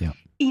hours. Yeah.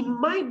 In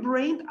my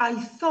brain, I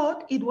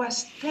thought it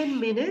was 10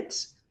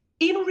 minutes.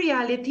 In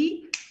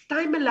reality,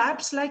 time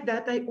elapsed like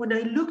that. When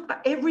I looked,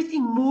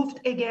 everything moved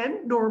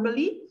again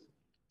normally.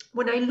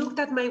 When I looked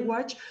at my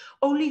watch,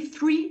 only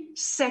 3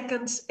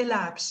 seconds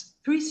elapsed,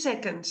 3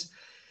 seconds.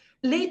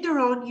 Later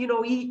on,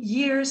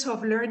 years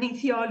of learning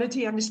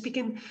theology and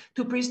speaking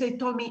to priests, they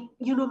told me,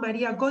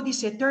 Maria, God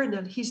is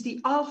eternal. He's the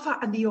Alpha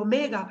and the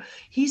Omega.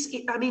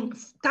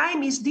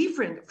 Time is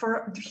different.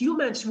 For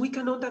humans, we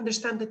cannot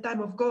understand the time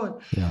of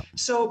God. Yeah.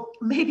 So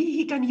maybe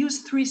he can use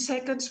 3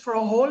 seconds for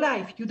a whole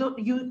life.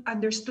 You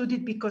understood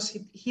it because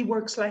he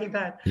works like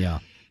that. Yeah.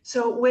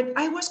 So when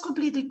I was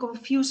completely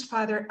confused,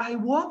 Father, I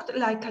walked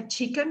like a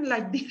chicken,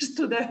 like this,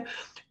 to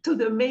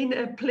the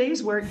main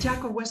place where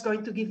Jacob was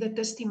going to give the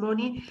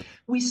testimony.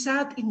 We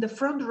sat in the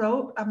front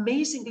row.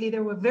 Amazingly,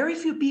 there were very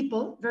few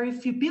people, very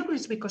few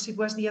pilgrims, because it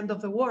was the end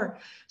of the war.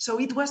 So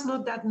it was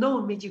not that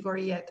known,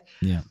 Medjugorje, yet.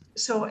 Yeah.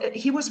 So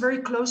he was very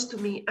close to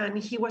me, and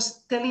he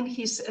was telling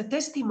his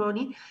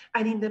testimony.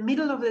 And in the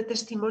middle of the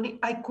testimony,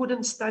 I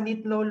couldn't stand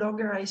it no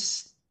longer. I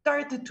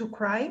started to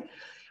cry.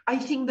 I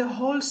think the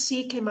whole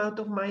sea came out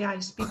of my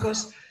eyes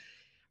because,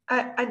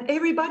 and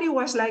everybody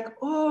was like,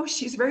 oh,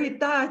 she's very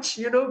touched,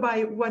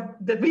 by what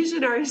the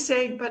visionary is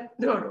saying. But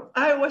no,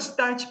 I was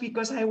touched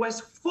because I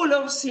was full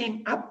of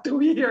sin up to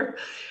here.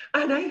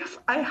 And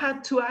I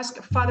had to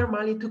ask Father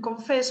Mali to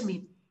confess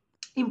me.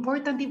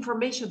 Important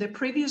information. The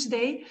previous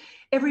day,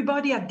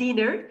 everybody at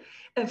dinner,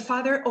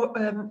 Father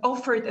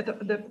offered,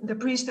 the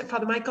priest,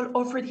 Father Michael,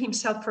 offered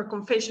himself for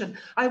confession.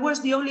 I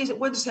was the only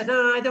one who said,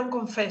 no, I don't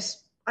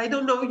confess. I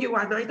don't know you,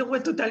 and I don't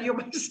want to tell you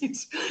my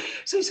sins.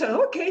 So he said,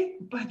 okay.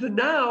 But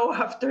now,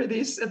 after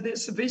this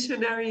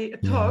visionary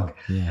talk,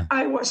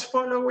 I was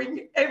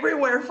following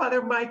everywhere Father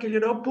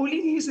Michael,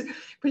 pulling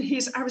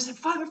his arms. I said,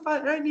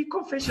 Father, I need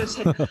confession. I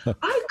said,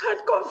 I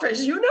can't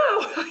confess you now.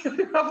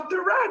 I have to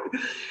run.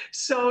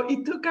 So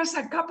it took us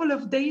a couple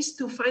of days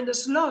to find a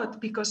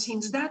slot, because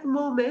since that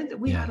moment,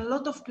 we had a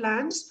lot of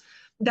plans.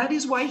 That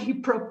is why he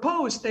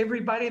proposed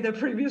everybody the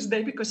previous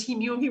day, because he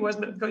knew he was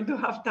not going to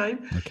have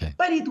time. Okay.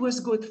 But it was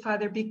good,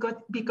 Father,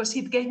 because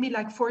it gave me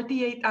like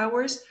 48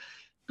 hours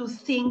to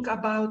think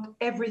about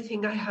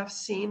everything I have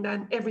seen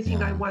and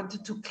everything I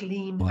wanted to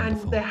clean.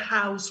 Wonderful. And the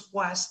house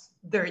was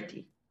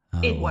dirty.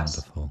 It was.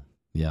 Wonderful.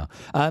 Yeah.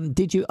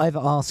 Did you ever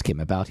ask him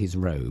about his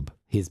robe,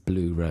 his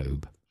blue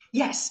robe?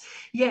 Yes.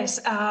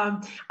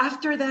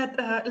 After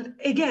that,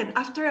 again,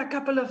 after a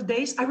couple of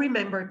days, I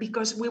remember,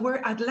 because we were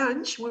at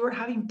lunch, we were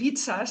having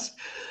pizzas,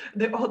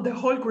 the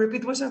whole group.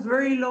 It was a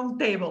very long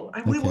table,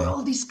 and we were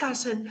all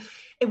discussing.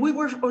 And we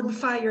were on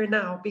fire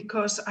now,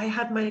 because I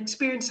had my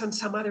experience, and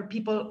some other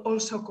people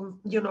also,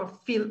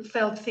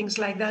 felt things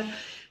like that.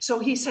 So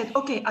he said,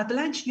 okay, at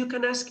lunch, you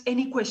can ask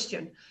any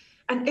question.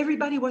 And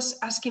everybody was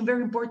asking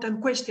very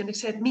important questions,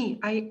 except me.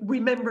 I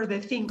remember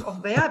the thing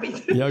of the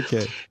abbot.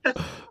 Okay.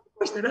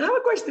 I have a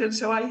question.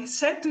 So I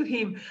said to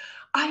him,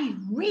 I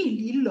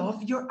really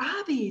love your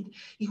abbot.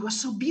 It was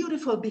so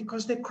beautiful,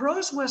 because the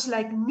cross was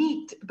like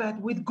knit, but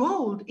with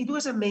gold. It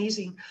was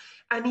amazing.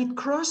 And it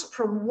crossed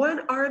from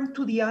one arm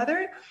to the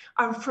other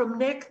and from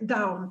neck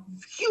down.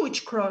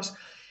 Huge cross.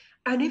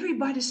 And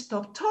everybody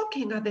stopped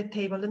talking at the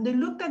table. And they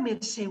looked at me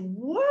and said,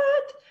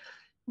 what?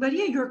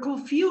 Maria, you're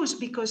confused,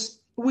 because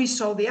we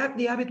saw the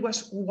habit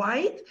was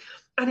white.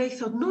 And I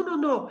thought,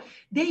 no.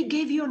 They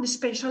gave you a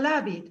special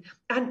habit.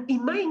 And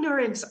in my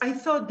ignorance, I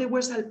thought there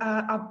was an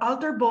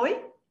altar boy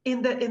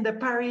in the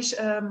parish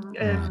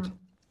Right.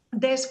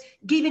 desk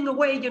giving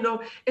away,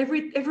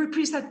 every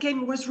priest that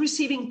came was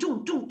receiving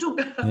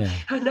Yeah.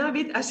 an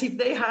habit, as if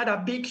they had a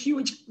big,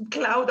 huge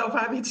cloud of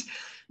habits.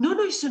 No,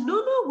 he said,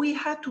 no, we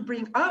had to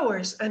bring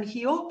ours. And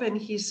he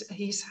opened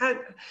his hand,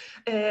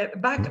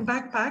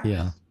 backpack,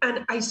 Yeah.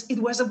 and it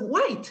was a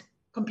white,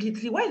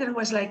 completely white. And I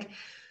was like,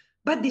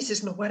 but this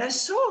is not what I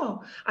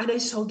saw. And I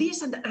saw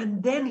this.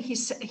 And then he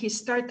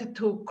started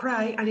to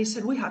cry, and he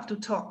said, we have to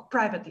talk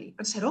privately.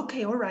 I said,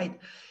 okay, all right.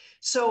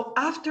 So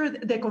after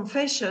the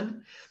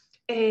confession,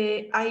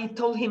 I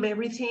told him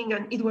everything,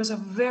 and it was a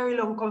very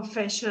long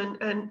confession,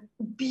 and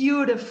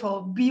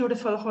beautiful,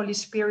 beautiful Holy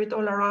Spirit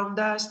all around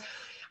us.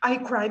 I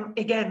cried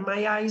again,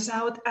 my eyes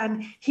out,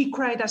 and he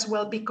cried as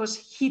well, because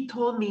he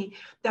told me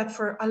that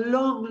for a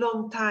long,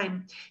 long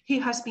time, he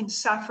has been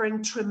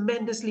suffering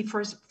tremendously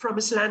from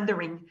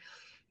slandering.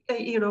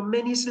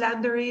 Many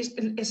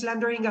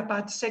slandering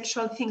about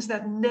sexual things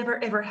that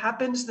never ever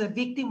happens. The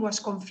victim was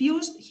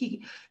confused.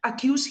 He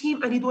accused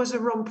him, and it was the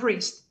wrong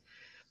priest.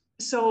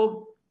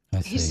 So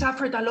he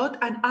suffered a lot.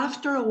 And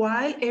after a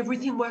while,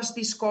 everything was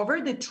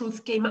discovered. The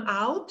truth came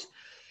out.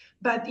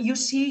 But you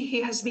see, he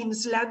has been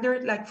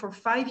slandered like for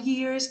 5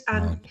 years,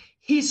 and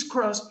he's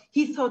crossed.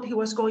 He thought he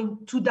was going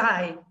to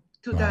die.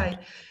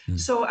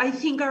 So I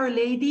think Our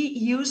Lady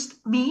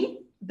used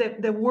me,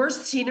 the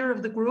worst sinner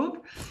of the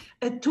group,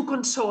 to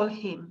console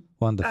him.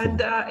 Wonderful.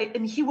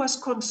 And he was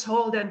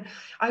consoled, and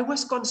I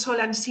was consoled.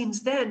 And since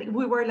then,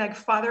 we were like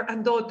father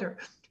and daughter.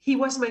 He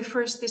was my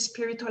first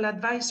spiritual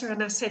advisor.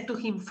 And I said to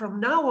him, from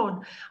now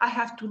on, I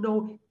have to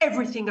know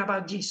everything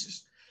about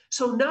Jesus.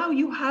 So now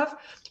you have,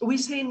 we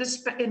say in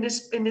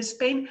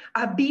Spain,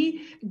 a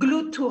bee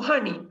glued to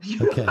honey. You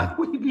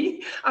will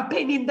be a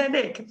pain in the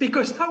neck,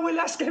 because I will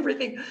ask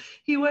everything.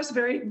 He was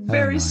very,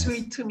 very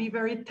sweet to me,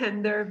 very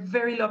tender,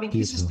 very loving.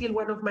 Beautiful. He's still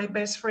one of my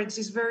best friends.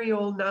 He's very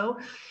old now.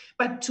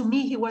 But to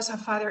me, he was a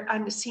father.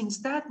 And since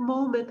that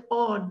moment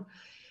on,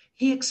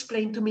 he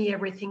explained to me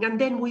everything.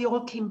 And then we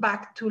all came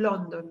back to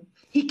London.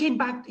 He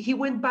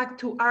went back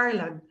to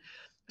Ireland.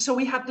 So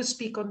we had to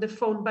speak on the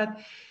phone. But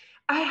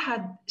I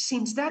had,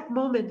 since that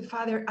moment,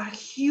 Father, a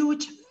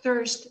huge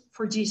thirst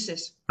for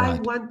Jesus. Right.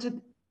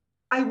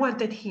 I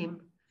wanted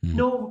him.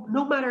 No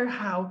matter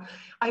how,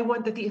 I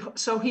wanted him.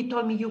 So he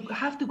told me, you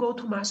have to go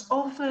to Mass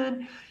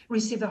often,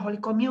 receive the Holy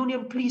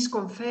Communion, please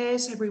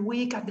confess every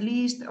week at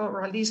least,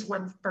 or at least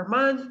once per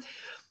month.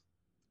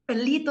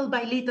 And little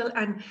by little,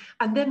 and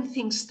then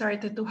things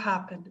started to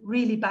happen,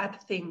 really bad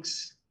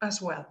things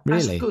as well.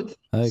 Really? As good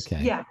things.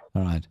 Okay. Yeah.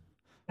 All right.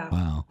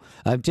 Wow.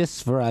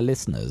 Just for our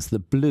listeners, the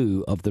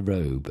blue of the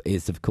robe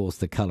is, of course,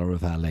 the colour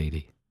of Our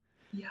Lady.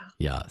 Yeah.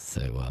 Yeah,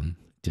 so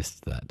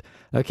just that.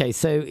 Okay,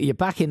 so you're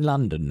back in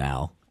London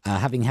now,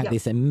 having had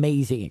this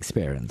amazing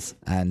experience,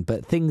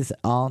 but things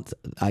aren't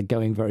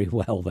going very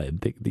well then.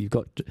 You've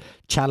got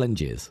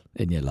challenges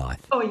in your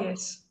life. Oh,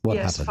 yes. What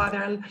yes, happened?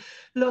 Father,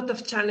 a lot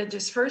of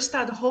challenges. First,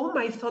 at home,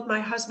 I thought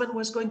my husband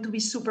was going to be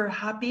super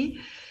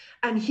happy.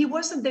 And he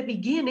was at the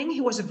beginning.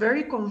 He was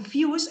very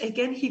confused.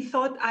 Again, he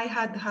thought I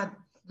had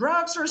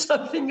drugs or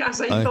something,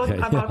 as I thought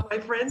about my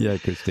friend. Yeah,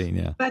 Christine,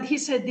 yeah. But he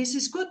said, this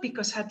is good,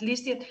 because at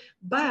least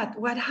but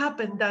what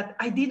happened that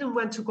I didn't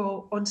want to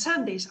go on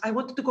Sundays. I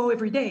wanted to go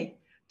every day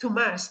to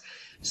Mass.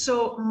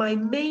 So my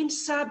main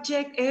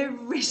subject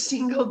every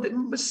single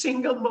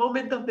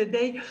moment of the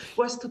day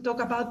was to talk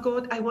about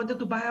God. I wanted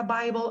to buy a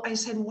Bible. I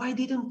said, why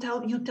didn't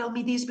you tell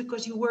me this?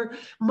 Because you were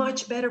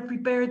much better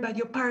prepared by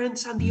your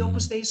parents and the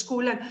Opus Dei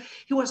school. And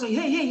he was like,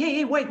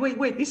 hey,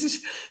 wait. This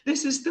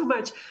is too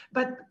much.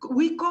 But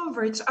we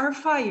converts are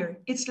fire.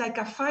 It's like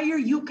a fire.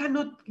 You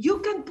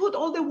can put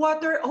all the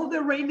water, all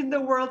the rain in the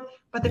world,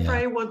 but the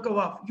fire won't go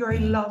off. You're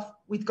in love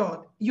with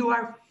God. You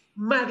are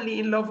madly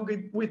in love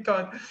with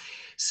God.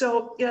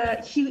 So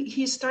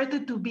he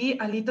started to be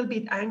a little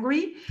bit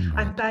angry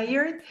and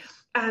tired,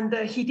 and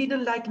he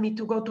didn't like me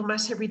to go to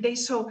Mass every day.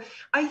 So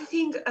I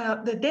think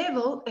the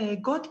devil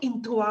got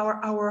into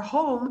our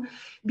home,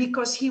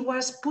 because he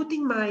was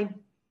putting my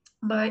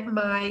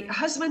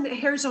husband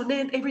hairs on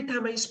end every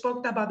time I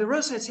spoke about the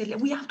Rosary. I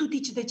said, we have to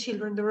teach the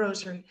children the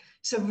Rosary.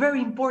 It's a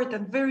very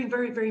important, very,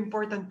 very, very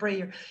important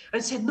prayer. I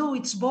said, no,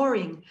 it's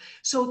boring.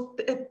 So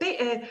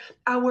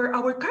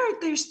our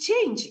characters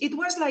changed. It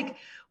was like,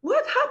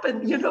 what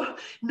happened?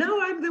 Now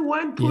I'm the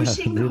one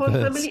pushing the whole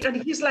family.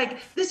 And he's like,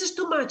 this is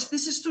too much.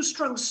 This is too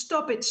strong.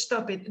 Stop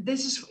it.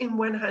 This is in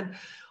one hand.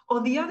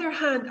 On the other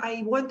hand,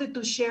 I wanted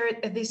to share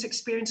this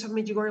experience of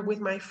Medjugorje with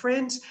my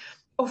friends.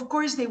 Of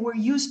course, they were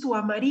used to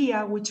a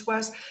Maria, which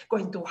was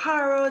going to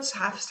Harrods,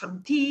 have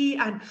some tea,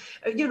 and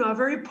a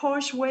very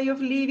posh way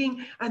of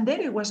living. And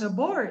then it was a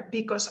bore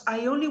because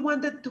I only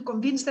wanted to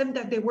convince them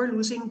that they were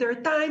losing their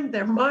time,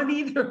 their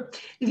money,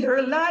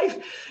 their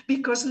life,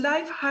 because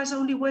life has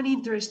only one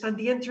interest, and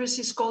the interest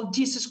is called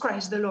Jesus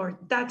Christ, the Lord.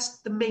 That's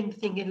the main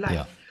thing in life.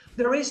 Yeah.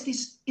 The rest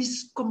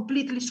is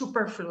completely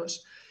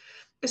superfluous.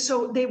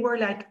 So they were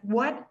like,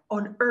 what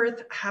on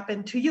earth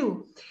happened to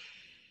you?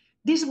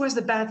 This was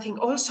the bad thing.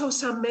 Also,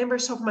 some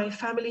members of my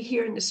family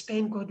here in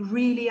Spain got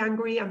really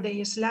angry and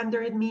they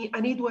slandered me.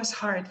 And it was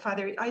hard,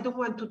 Father. I don't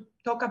want to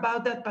talk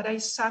about that, but I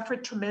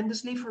suffered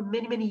tremendously for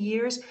many, many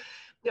years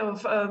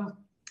of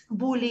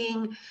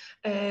bullying,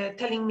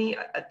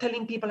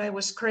 telling people I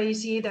was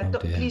crazy, that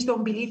please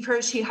don't believe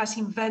her. She has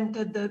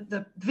invented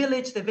the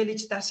village. The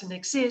village doesn't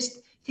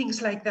exist.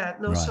 Things like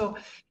that. No, right. So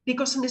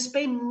because in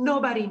Spain,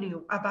 nobody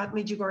knew about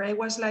Medjugorje. I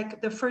was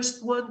like the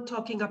first one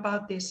talking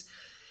about this.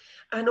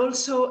 And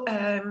also,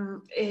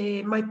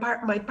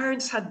 my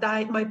parents had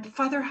died. My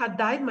father had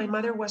died. My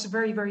mother was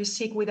very, very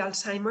sick with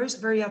Alzheimer's,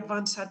 very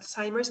advanced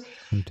Alzheimer's.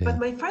 Okay. But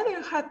my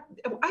father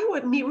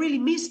really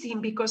missed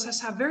him because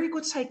as a very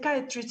good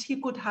psychiatrist, he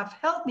could have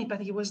helped me, but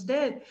he was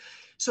dead.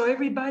 So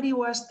everybody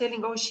was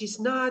telling, oh, she's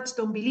nuts,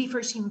 don't believe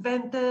her, she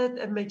invented,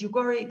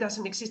 Medjugorje, it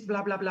doesn't exist,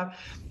 blah, blah, blah.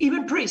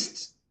 Even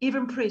priests,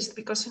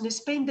 because in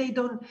Spain, they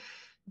don't,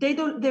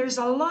 there's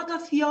a lot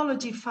of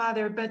theology,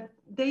 Father, but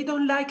they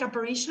don't like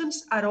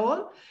apparitions at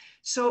all.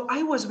 So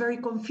I was very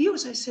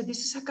confused. I said,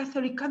 this is a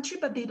Catholic country,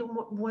 but they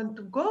don't want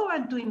to go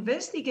and to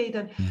investigate.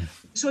 And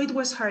so it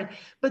was hard.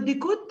 But the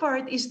good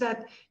part is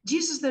that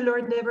Jesus, the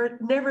Lord,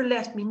 never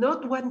left me,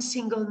 not one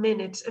single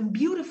minute. And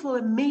beautiful,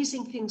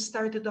 amazing things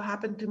started to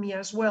happen to me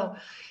as well.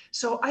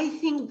 So I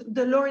think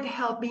the Lord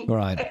helped me,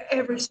 right.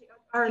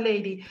 Our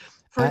Lady.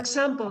 For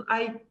example,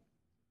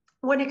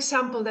 one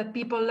example that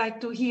people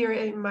like to hear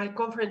in my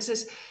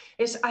conferences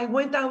is I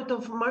went out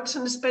of Marks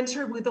and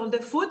Spencer with all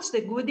the foods, the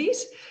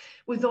goodies,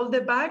 with all the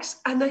bags,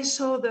 and I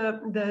saw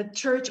the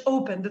church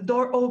open, the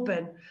door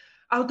open,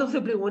 out of the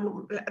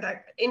blue,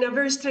 in a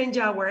very strange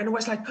hour, and I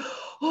was like,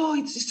 oh,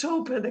 it's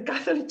open, the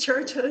Catholic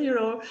Church,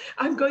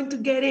 I'm going to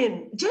get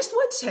in. Just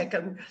 1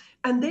 second.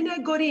 And then I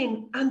got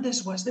in, and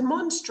this was the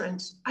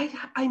monstrance.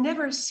 I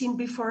never seen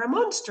before a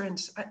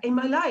monstrance in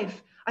my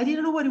life. I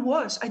didn't know what it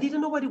was. I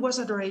didn't know what it was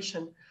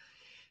adoration.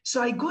 So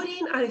I got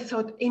in and I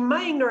thought, in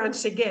my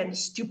ignorance again,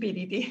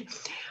 stupidity,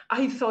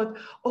 I thought,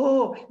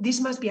 oh, this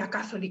must be a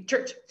Catholic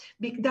church.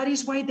 That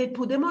is why they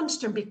put the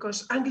monster,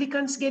 because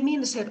Anglicans came in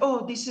and said,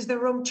 oh, this is the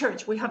wrong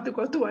church. We have to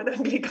go to an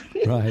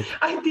Anglican. Right.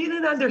 I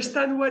didn't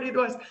understand what it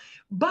was.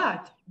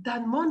 But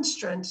that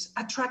monstrance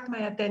attracted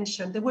my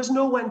attention. There was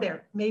no one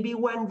there, maybe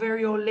one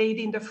very old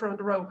lady in the front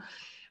row.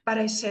 But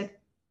I said,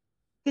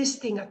 this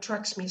thing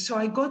attracts me. So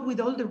I got with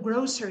all the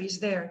groceries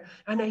there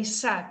and I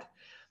sat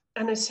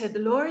and I said,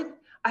 Lord,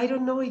 I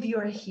don't know if you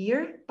are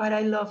here, but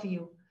I love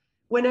you.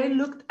 When I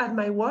looked at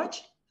my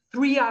watch,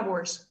 3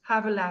 hours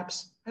have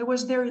elapsed. I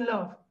was there in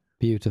love.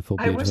 Beautiful,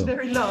 beautiful. I was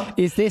there in love.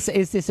 Is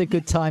this a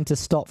good time to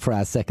stop for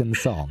our second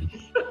song?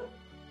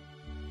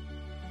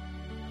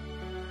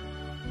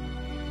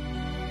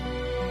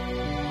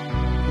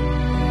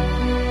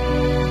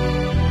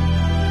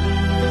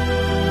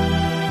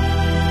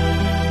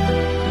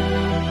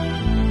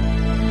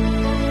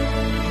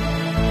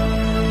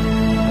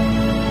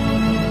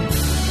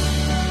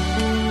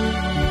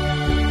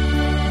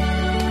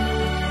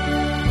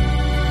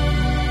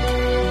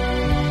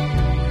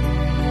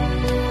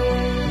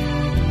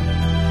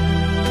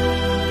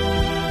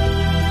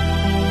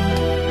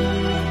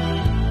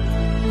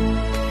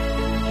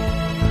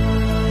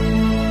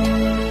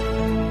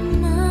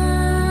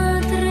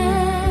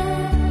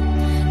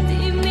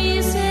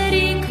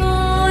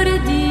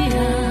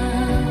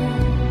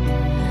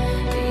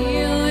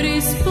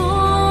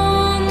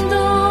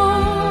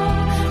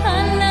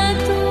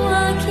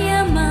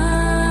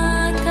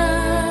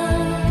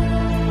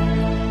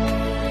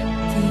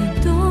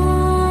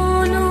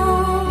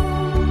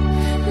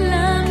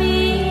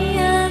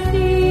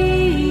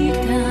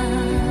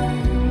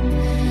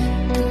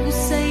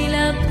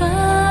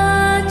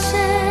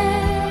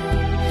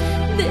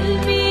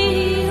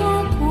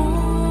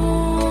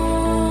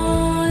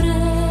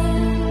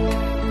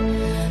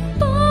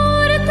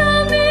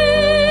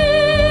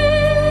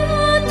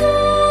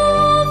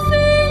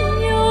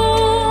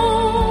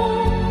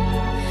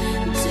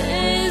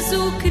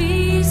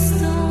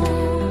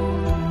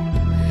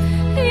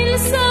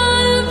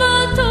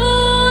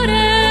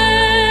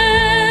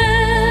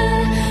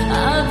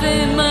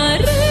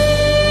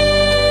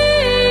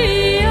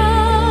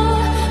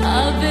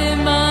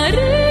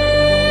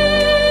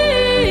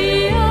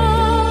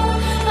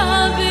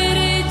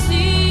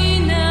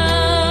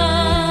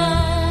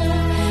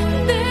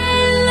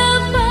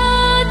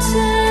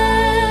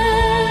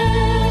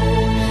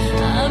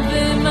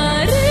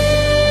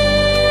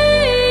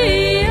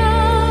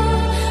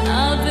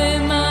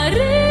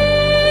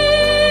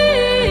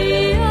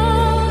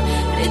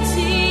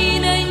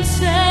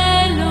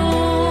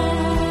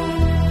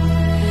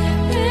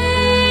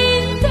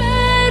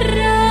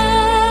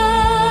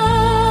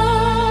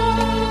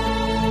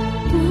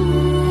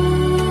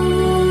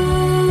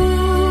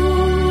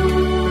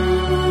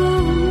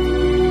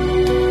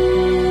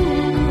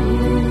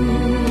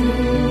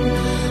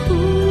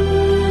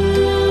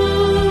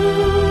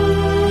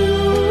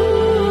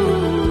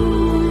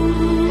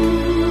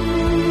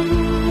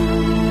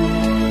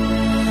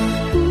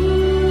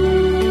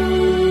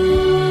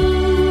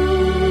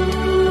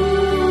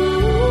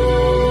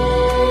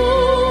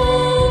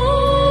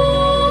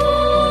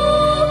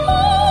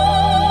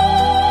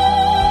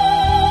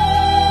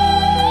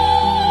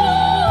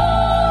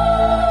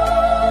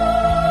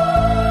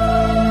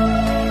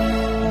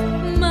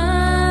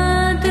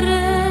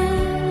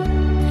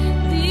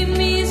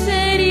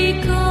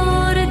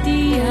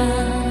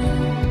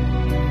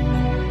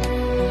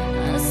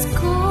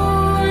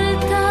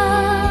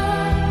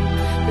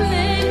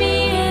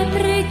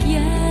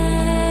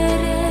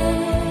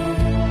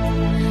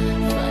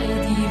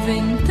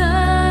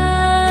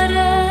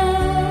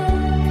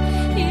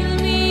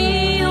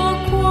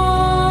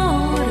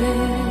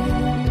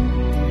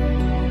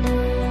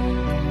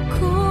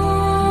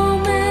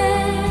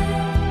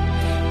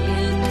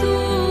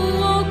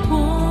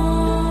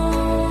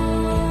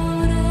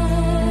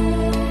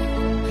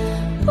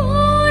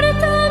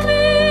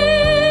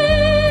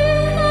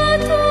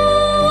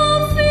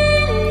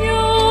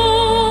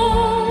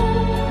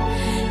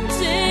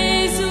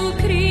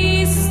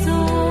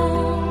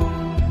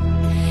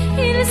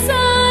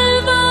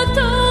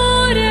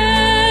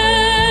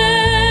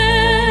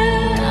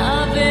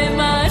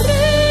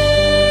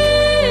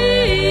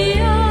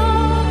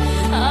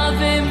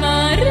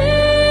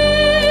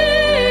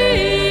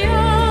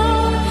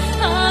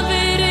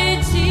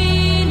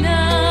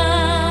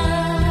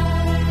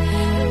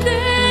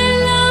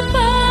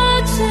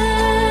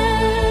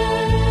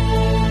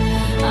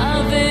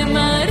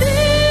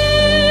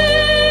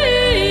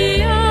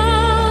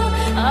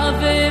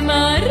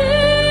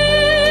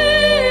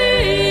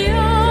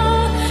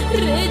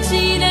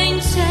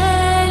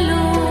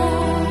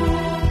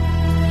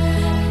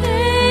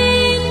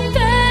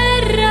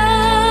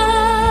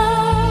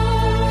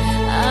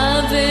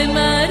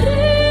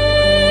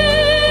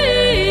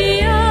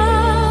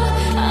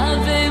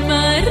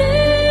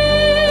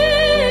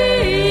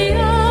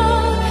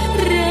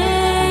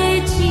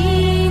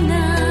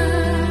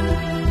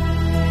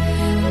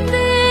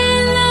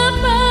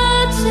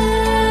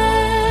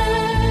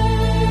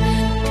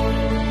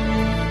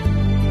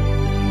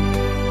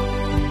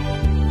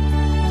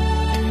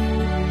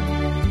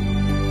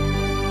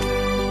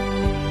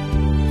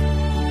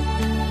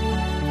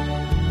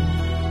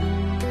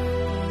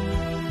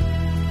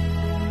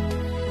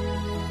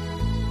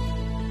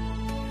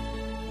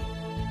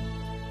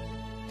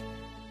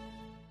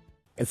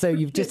 So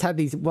you've just had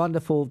these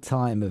wonderful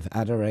time of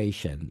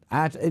adoration,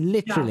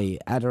 literally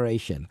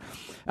adoration.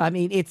 I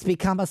mean, it's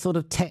become a sort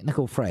of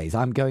technical phrase.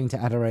 I'm going to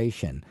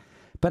adoration.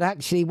 But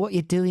actually what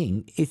you're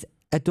doing is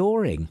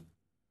adoring,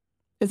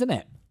 isn't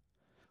it?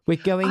 We're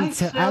going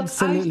to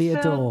absolutely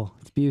adore.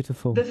 It's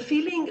beautiful. The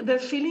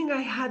feeling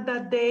I had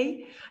that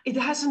day, it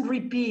hasn't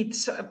repeated.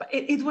 So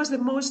it was the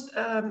most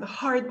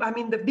hard. I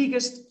mean, the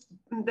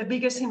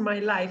biggest in my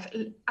life.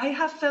 I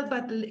have felt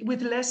that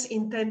with less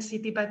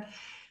intensity, but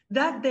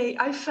that day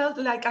I felt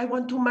like I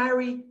want to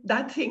marry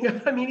that thing.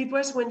 I mean, it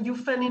was when you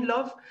fell in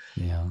love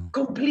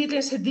completely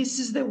and said, "This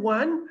is the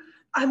one.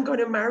 I'm going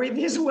to marry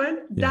this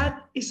one." Yeah.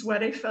 That is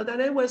what I felt,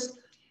 and I was,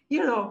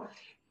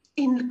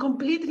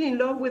 completely in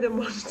love with the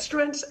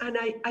monstrance, and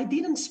I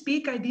didn't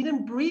speak, I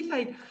didn't breathe,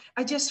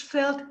 I just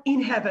felt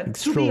in heaven,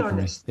 to be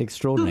honest.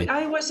 Extraordinary.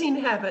 I was in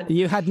heaven.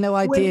 You had no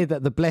idea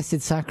that the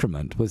Blessed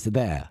Sacrament was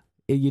there.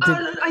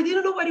 I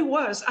didn't know what it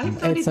was. I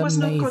thought it was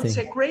amazing. Not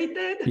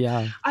consecrated.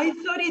 Yeah. I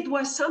thought it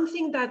was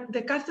something that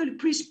the Catholic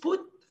priest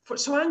put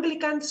so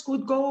Anglicans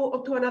could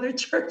go to another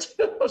church.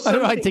 Oh,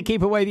 right, to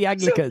keep away the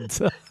Anglicans.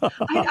 So,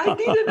 I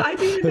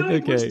didn't know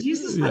it was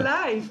Jesus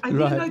alive. I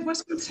didn't know it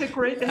was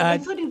consecrated. I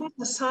thought it was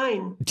a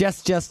sign.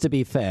 Just to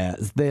be fair,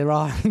 there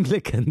are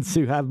Anglicans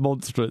who have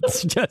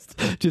monstrance.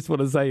 just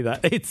want to say that.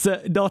 It's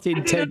not intended.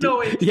 I didn't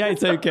know it. Yeah,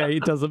 it's okay.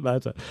 It doesn't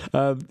matter.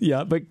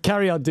 But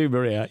carry on,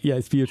 Maria. Yeah,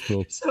 it's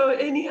beautiful. So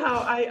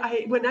anyhow,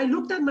 I when I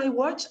looked at my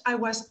watch,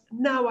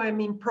 I'm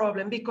in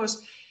problem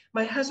because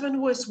my husband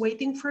was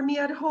waiting for me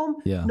at home.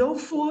 Yeah. No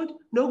food,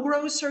 no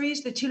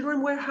groceries. The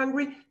children were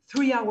hungry.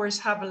 3 hours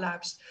have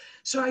elapsed.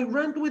 So I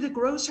ran with the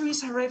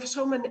groceries, arrived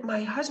home, and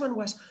my husband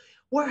was,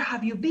 "Where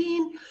have you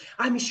been?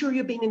 I'm sure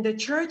you've been in the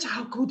church."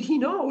 How could he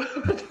know?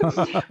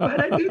 But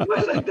I did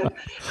was like that.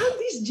 And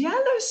this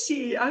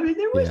jealousy. I mean,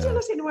 there was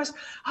jealousy. And it was,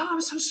 "Oh,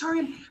 I'm so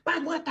sorry.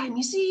 But what time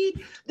is it?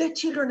 The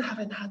children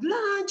haven't had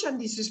lunch, and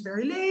this is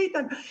very late."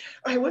 And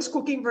I was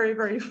cooking very,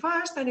 very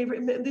fast. And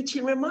the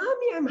children,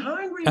 "Mommy, I'm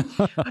hungry."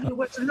 And it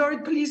was,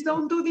 "Lord, please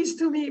don't do this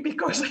to me,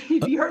 because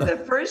if you're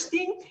the first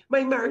thing,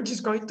 my marriage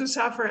is going to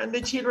suffer, and the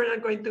children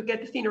are going to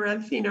get thinner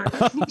and thinner."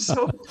 So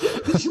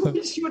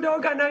we should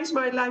organize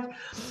my life.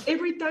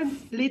 Every time,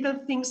 little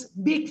things,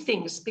 big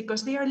things,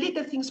 because they are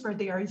little things,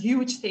 but they are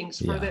huge things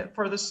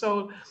for the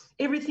soul.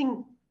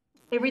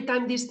 Every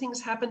time these things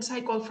happen,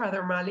 I call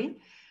Father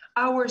Mali,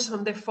 hours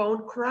on the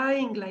phone,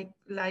 crying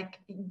like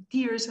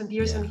tears and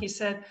tears, and he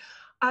said,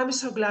 "I'm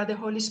so glad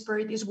the Holy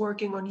Spirit is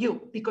working on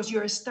you, because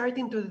you're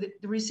starting to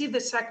receive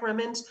the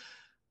sacraments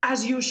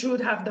as you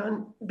should have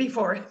done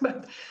before,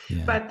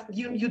 but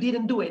you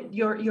didn't do it.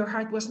 Your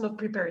heart was not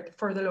prepared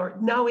for the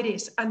Lord. Now it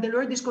is, and the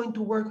Lord is going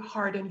to work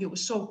hard on you,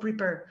 so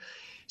prepare."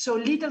 So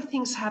little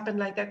things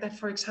happen like that. That,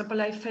 for example,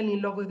 I fell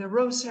in love with the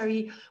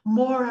Rosary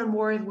more and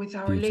more with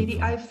Our Lady.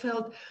 I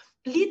felt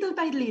little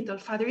by little,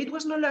 Father. It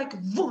was not like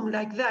boom,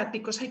 like that,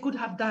 because I could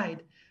have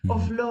died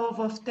of love,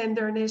 of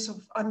tenderness,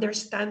 of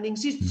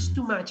understandings. It's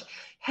too much.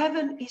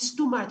 Heaven is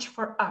too much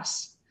for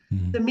us.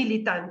 The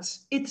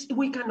militants,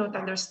 we cannot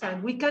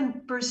understand. We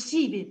can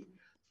perceive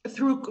it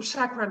through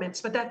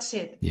sacraments, but that's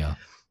it. Yeah.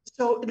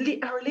 So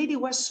Our Lady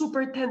was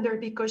super tender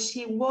because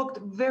she walked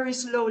very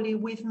slowly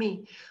with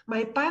me.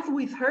 My path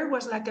with her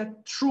was like a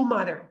true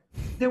mother.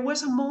 There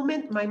was a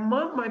moment, my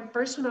mom, my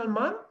personal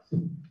mom,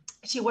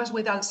 she was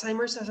with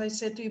Alzheimer's, as I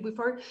said to you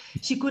before.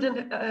 She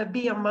couldn't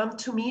be a mom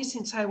to me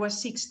since I was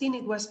 16.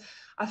 It was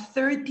a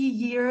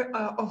 30-year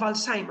of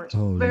Alzheimer's,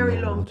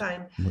 very long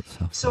time.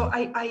 So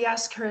I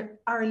asked her,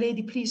 "Our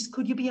Lady, please,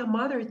 could you be a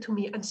mother to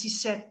me?" And she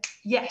said,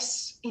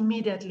 "Yes,"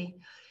 immediately.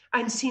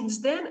 And since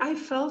then, I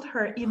felt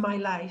her in my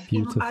life,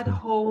 at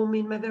home,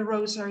 in the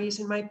rosaries,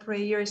 in my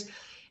prayers.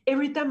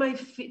 Every time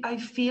I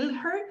feel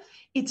her,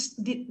 it's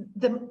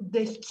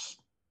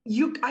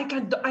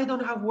I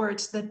don't have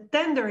words, the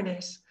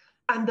tenderness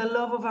and the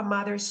love of a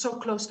mother so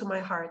close to my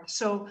heart.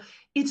 So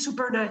it's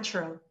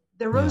supernatural.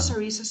 The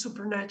rosary is a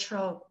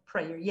supernatural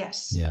prayer.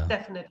 Yes,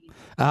 definitely.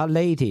 Our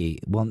Lady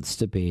wants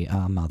to be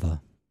our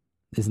mother.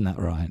 Isn't that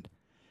right?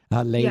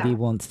 Our Lady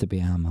wants to be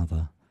our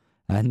mother.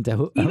 And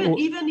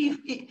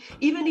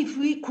even if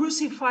we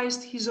crucified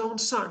his own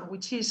son,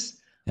 which is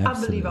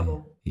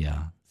unbelievable.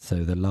 Yeah.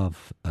 So the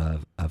love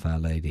of Our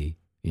Lady,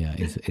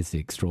 is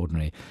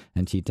extraordinary.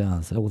 And she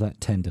does all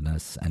that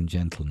tenderness and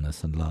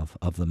gentleness and love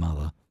of the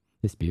mother.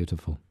 It's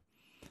beautiful.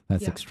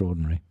 That's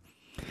extraordinary.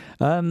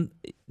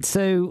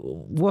 So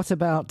what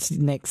about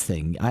next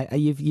thing?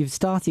 You've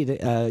started.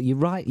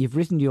 You've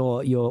written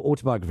your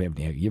autobiography, haven't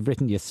you? You've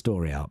written your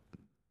story out.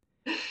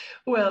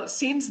 Well,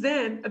 since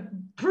then,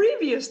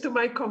 previous to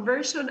my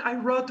conversion, I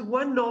wrote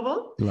one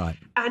novel, right?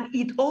 And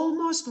it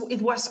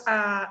was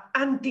an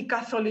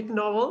anti-Catholic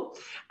novel,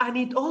 and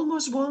it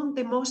almost won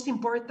the most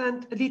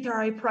important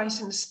literary prize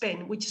in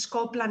Spain, which is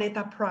called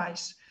Planeta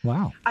Prize.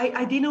 Wow!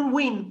 I didn't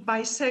win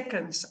by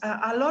seconds.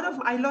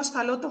 I lost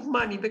a lot of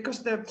money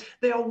because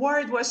the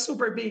award was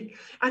super big,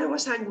 and I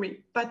was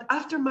angry. But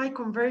after my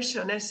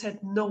conversion, I said,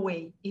 "No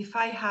way! If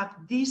I have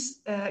this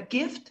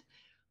gift,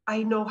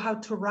 I know how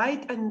to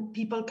write and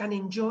people can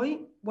enjoy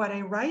what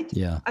I write.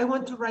 Yeah. I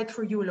want to write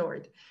for you,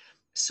 Lord.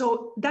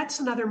 So that's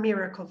another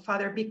miracle,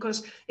 Father,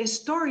 because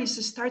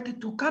stories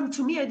started to come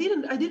to me. I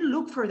didn't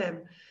look for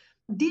them.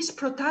 These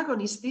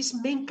protagonists, these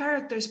main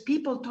characters,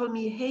 people told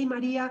me, hey,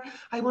 Maria,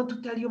 I want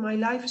to tell you my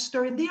life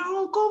story. And they are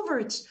all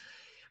converts.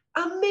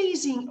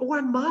 Amazing.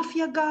 One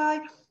mafia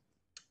guy,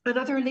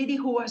 another lady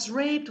who was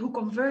raped, who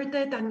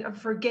converted and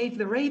forgave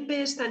the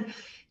rapist. And,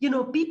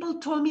 people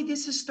told me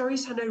these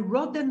stories and I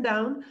wrote them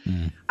down.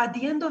 At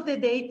the end of the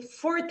day,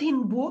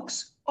 14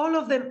 books, all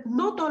of them,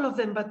 not all of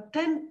them, but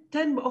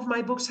 10 of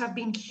my books have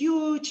been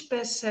huge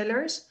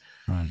bestsellers.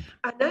 Right.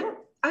 And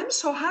I'm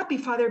so happy,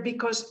 Father,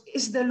 because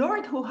it's the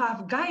Lord who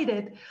have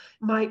guided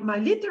my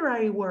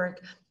literary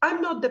work. I'm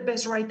not the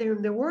best writer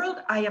in the world.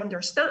 I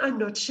understand. I'm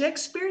not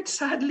Shakespeare,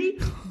 sadly,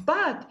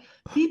 but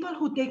people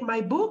who take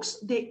my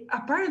books, they're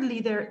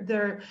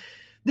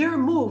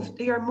moved.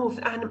 They are moved.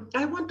 And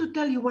I want to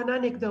tell you one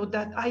anecdote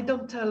that I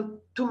don't tell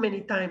too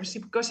many times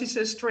because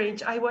it's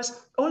strange. I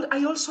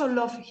also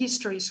love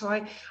history. So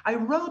I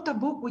wrote a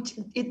book,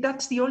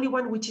 that's the only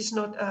one which is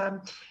not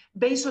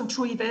based on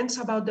true events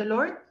about the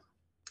Lord,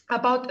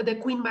 about the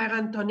Queen Marie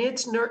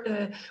Antoinette's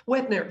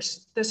wet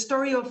nurse, the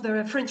story of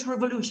the French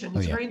Revolution.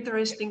 It's very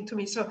interesting to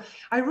me. So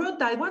I wrote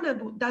that one,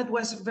 and that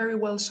was very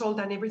well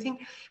sold and everything.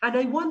 And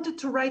I wanted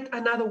to write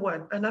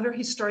another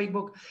historic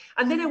book.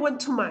 And then I went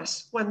to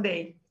Mass one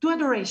day, to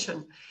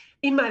adoration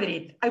in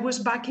Madrid. I was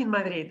back in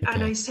Madrid,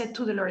 and I said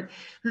to the Lord,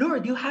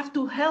 you have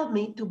to help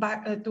me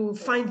to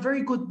find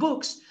very good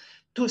books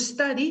to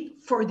study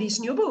for this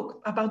new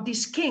book about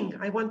this king.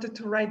 I wanted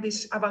to write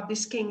about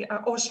this king,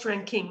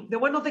 Austrian king, the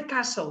one of the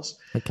castles.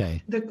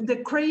 Okay.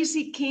 The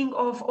crazy king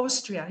of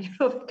Austria,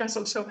 the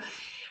castle. So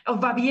of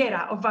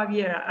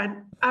Baviera.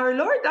 And our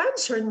Lord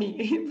answered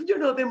me.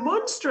 The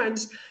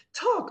monstrance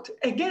talked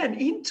again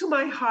into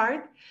my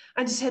heart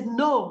and said,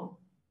 no,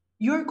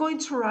 you're going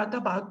to write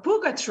about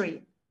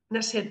purgatory. And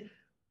I said,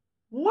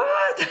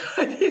 what?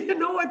 I didn't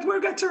know what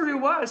purgatory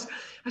was.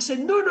 I said,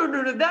 no,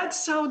 that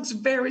sounds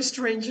very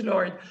strange,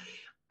 Lord.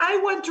 I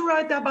want to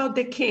write about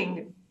the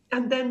king.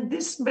 And then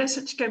this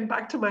message came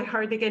back to my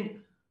heart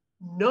again.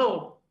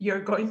 No, you're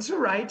going to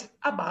write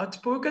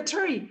about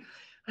purgatory.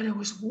 And I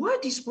was,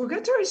 what is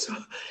purgatory? So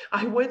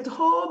I went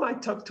home, I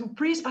talked to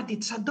priests, but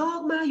it's a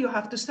dogma, you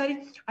have to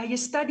study. I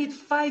studied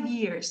 5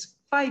 years,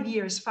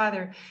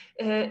 Father,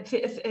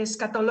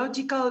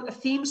 eschatological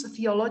themes,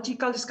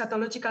 theological,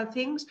 eschatological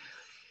things.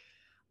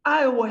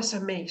 I was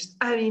amazed.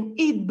 I mean,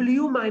 it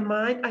blew my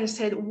mind. I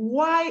said,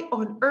 why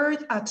on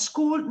earth at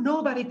school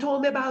nobody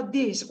told me about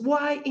this?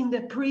 Why in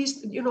the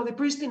priest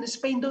in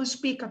Spain don't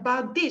speak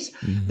about this?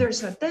 Mm-hmm.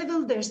 There's a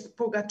devil, there's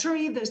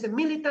purgatory, there's the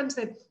militants.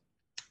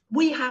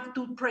 We have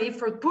to pray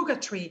for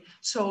purgatory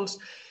souls.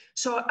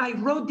 So I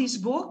wrote this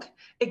book,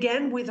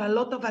 again, with a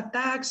lot of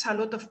attacks, a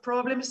lot of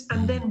problems,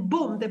 and then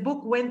boom, the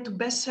book went to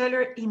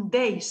bestseller in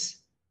days.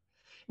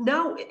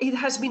 Now it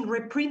has been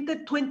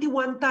reprinted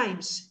 21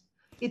 times.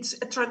 It's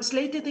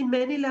translated in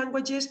many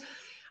languages.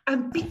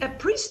 And a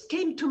priest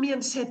came to me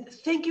and said,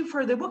 thank you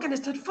for the book. And I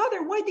said,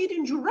 Father, why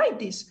didn't you write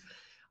this?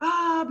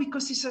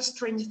 Because it's a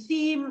strange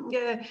theme.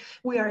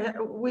 We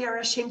are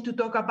ashamed to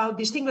talk about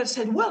this thing. I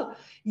said, well,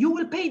 you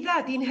will pay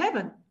that in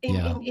heaven, in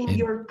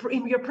your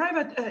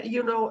private,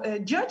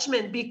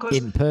 judgment, because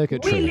in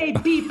purgatory. We lay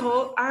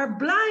people are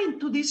blind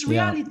to these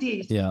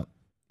realities.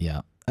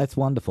 Yeah. That's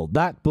wonderful.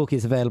 That book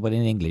is available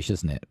in English,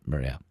 isn't it,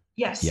 Maria?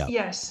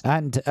 Yes.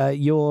 And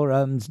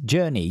your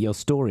journey, your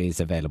story is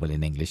available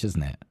in English,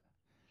 isn't it?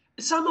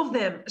 Some of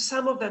them,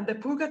 the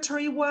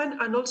purgatory one,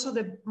 and also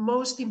the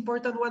most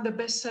important one, the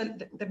biggest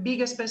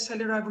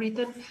bestseller I've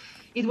written.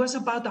 It was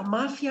about a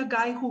mafia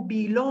guy who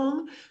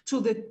belonged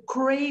to the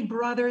Cray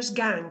Brothers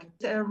gang,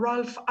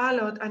 Ralph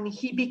Allott, and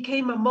he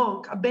became a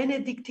monk, a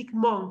Benedictine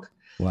monk.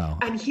 Wow.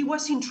 And he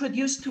was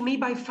introduced to me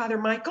by Father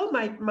Michael,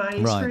 my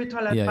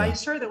spiritual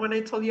advisor, the one I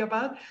told you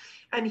about.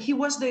 And he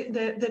was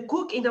the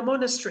cook in a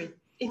monastery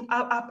in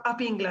up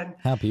England.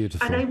 How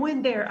beautiful. And I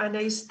went there and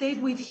I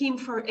stayed with him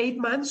for 8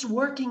 months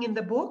working in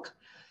the book.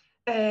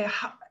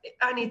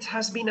 And it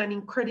has been an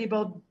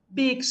incredible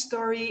big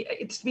story.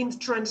 It's been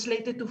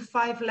translated to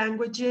 5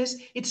 languages.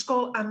 It's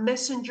called A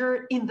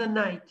Messenger in the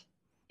Night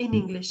in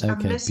English.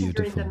 Okay, A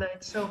Messenger beautiful. in the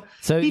Night. So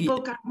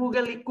people can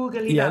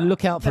Google it. Yeah,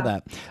 look out for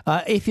that.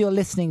 If you're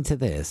listening to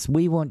this,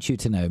 we want you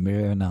to know,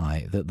 Maria and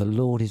I, that the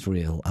Lord is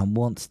real and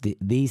wants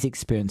these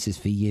experiences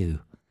for you.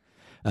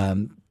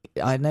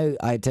 I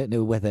don't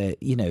know whether,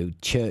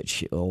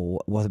 church or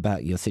what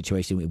about your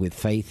situation with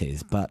faith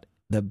is, but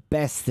the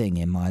best thing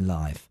in my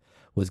life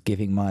was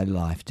giving my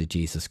life to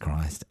Jesus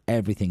Christ.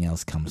 Everything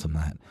else comes from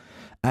that.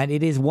 And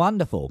it is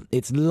wonderful.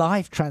 It's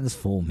life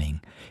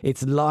transforming.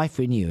 It's life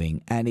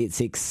renewing, and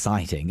it's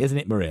exciting, isn't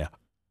it, Maria?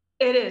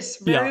 It is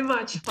very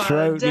much, Father.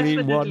 Totally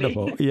Definitely.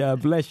 wonderful. Yeah,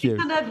 bless you.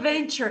 It's an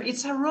adventure.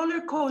 It's a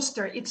roller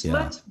coaster. It's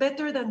much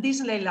better than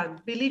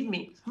Disneyland, believe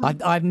me.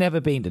 I've never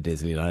been to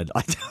Disneyland.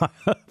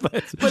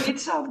 But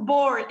it's a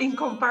bore in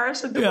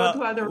comparison to go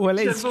to other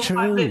it's for true.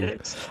 5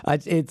 minutes.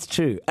 It's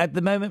true. At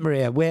the moment,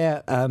 Maria,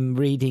 we're I'm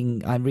reading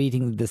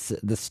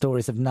the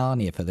stories of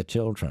Narnia for the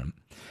children.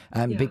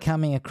 And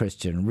becoming a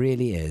Christian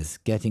really is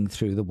getting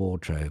through the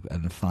wardrobe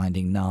and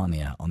finding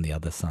Narnia on the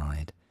other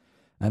side.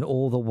 And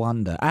all the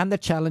wonder and the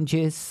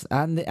challenges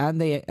and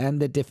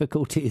the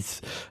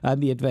difficulties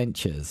and the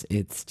adventures.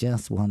 It's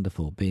just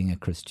wonderful being a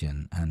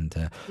Christian and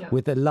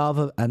with the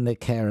love and the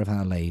care of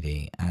Our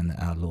Lady and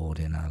our Lord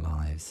in our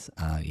lives.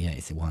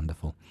 It's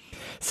wonderful.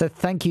 So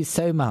thank you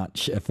so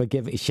much for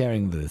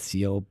sharing with us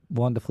your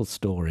wonderful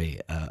story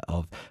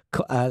of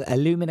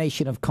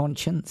illumination of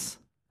conscience,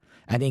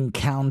 an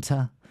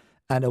encounter,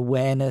 and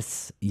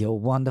awareness, your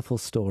wonderful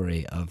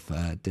story of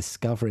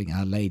discovering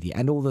Our Lady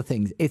and all the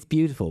things. It's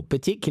beautiful,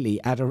 particularly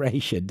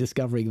adoration,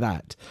 discovering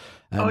that.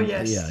 Oh,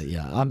 yes.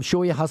 Yeah. I'm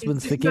sure your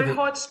husband's forgiven. It's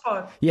my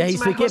hotspot. Yeah, it's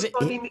he's my forgiven.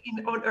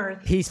 hotspot on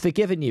earth. He's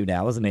forgiven you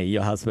now, hasn't he,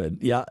 your husband?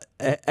 Yeah.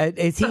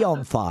 Is he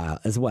on fire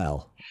as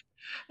well?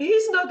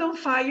 He's not on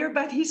fire,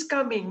 but he's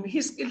coming.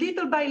 He's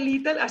little by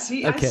little, as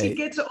he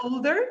gets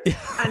older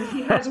and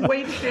he has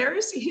white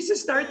hairs,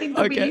 he's starting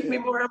to believe me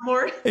more and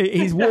more.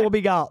 He's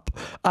warming up.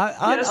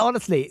 Yes.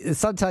 Honestly,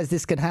 sometimes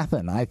this can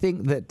happen. I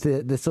think that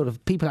the sort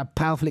of people have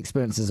powerful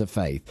experiences of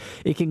faith.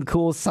 It can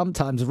cause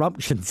sometimes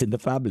ruptions in the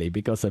family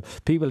because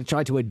of people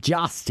try to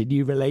adjust to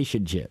new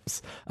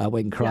relationships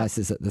when Christ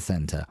is at the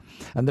centre.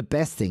 And the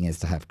best thing is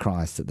to have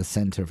Christ at the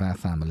centre of our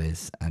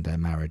families and our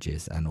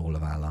marriages and all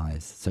of our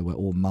lives. So we're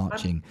all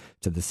marching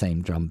to the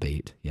same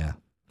drumbeat. Yeah.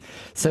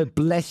 So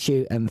bless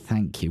you and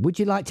thank you. Would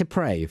you like to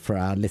pray for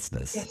our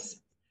listeners?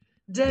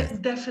 Yes,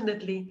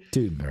 definitely.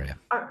 Do, Miriam.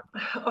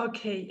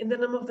 Okay. In the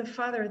name of the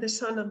Father, the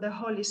Son, and the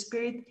Holy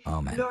Spirit.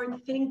 Amen.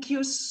 Lord, thank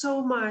you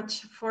so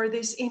much for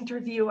this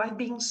interview. I've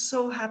been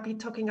so happy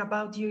talking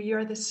about you.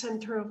 You're the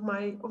center of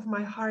my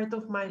heart,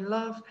 of my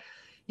love.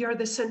 You're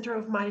the center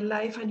of my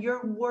life, and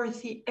you're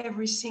worthy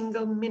every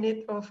single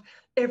minute of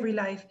every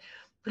life.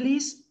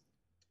 Please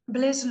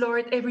bless,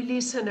 Lord, every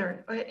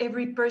listener,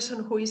 every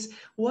person who is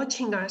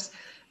watching us,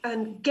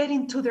 and get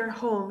into their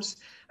homes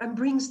and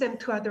brings them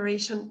to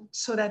adoration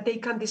so that they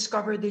can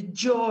discover the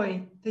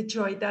joy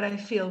that I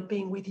feel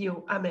being with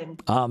you. Amen.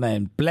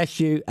 Amen. Bless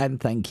you and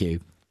thank you.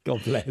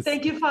 God bless.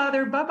 Thank you,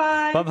 Father.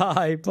 Bye-bye.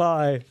 Bye-bye.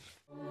 Bye.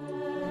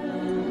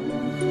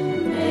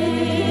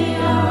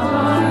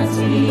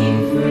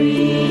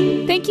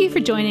 Thank you for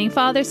joining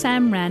Father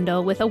Sam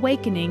Randall with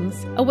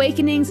Awakenings.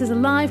 Awakenings is a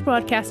live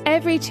broadcast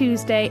every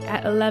Tuesday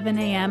at 11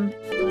 a.m.